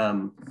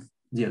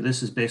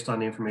 this is based on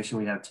the information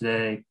we have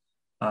today.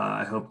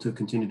 I hope to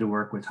continue to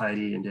work with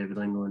Heidi and David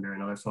Englander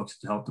and other folks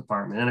at the health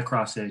department and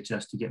across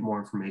AHS to get more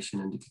information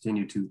and to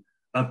continue to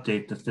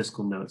update the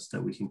fiscal notes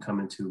that we can come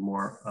into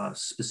more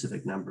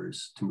specific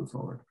numbers to move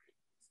forward.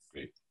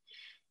 Great.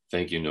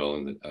 Thank you,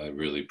 Nolan. I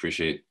really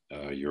appreciate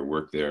your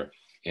work there.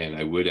 And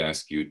I would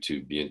ask you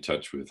to be in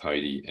touch with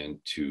Heidi and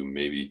to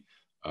maybe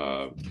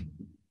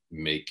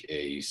make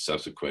a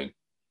subsequent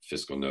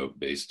fiscal note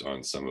based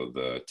on some of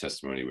the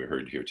testimony we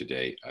heard here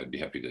today. I'd be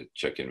happy to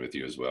check in with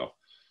you as well.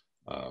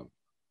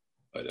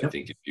 But yep. I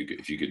think if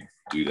you could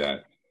do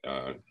that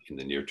in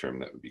the near term,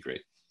 that would be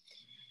great.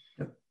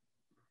 Yep.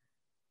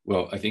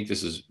 Well, I think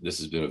this has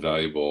been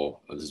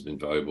valuable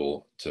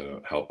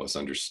to help us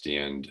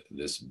understand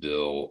this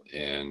bill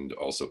and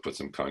also put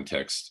some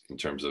context in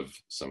terms of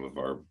some of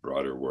our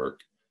broader work.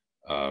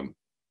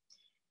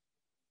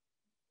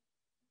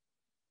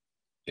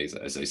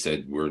 As I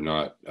said,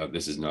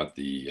 this is not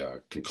the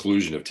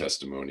conclusion of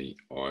testimony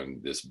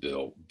on this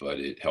bill, but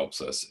it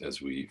helps us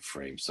as we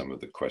frame some of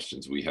the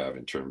questions we have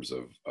in terms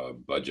of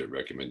budget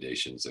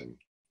recommendations and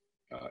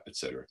et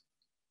cetera.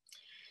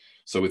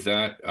 So with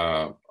that,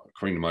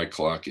 according to my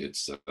clock,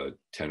 it's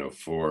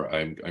 10:04.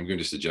 I'm going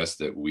to suggest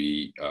that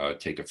we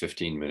take a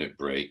 15-minute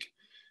break.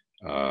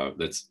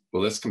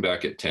 Let's come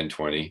back at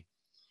 10:20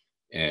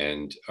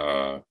 and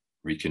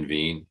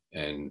reconvene.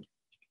 And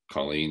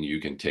Colleen, you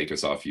can take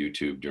us off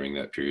YouTube during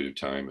that period of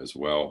time as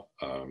well.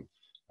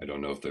 I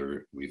don't know if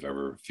we've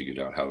ever figured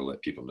out how to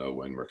let people know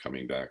when we're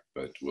coming back,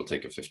 but we'll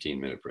take a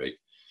 15-minute break.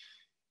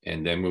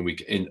 And then when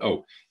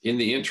in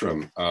the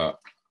interim,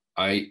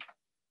 I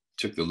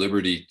took the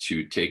liberty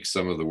to take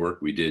some of the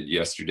work we did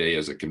yesterday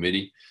as a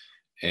committee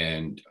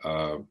and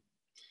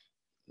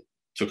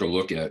took a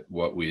look at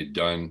what we had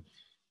done.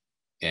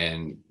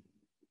 And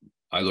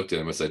I looked at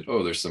them and said,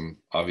 oh, there's some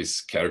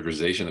obvious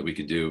categorization that we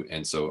could do.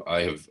 And so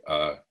I have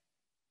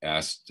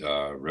asked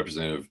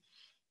Representative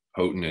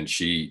Houghton, and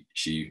she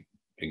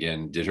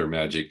again did her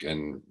magic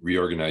and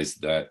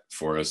reorganized that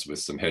for us with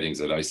some headings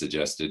that I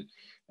suggested.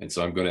 And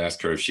so I'm going to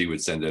ask her if she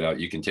would send it out.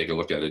 You can take a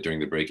look at it during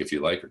the break if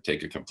you like, or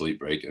take a complete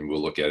break, and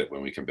we'll look at it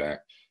when we come back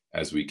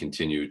as we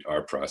continue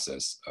our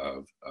process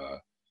of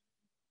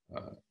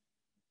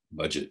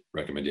budget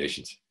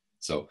recommendations.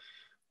 So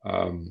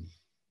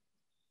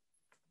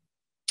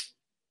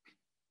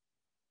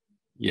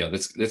yeah,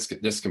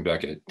 let's come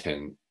back at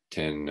 10.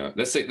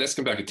 Let's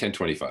come back at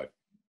 10:25.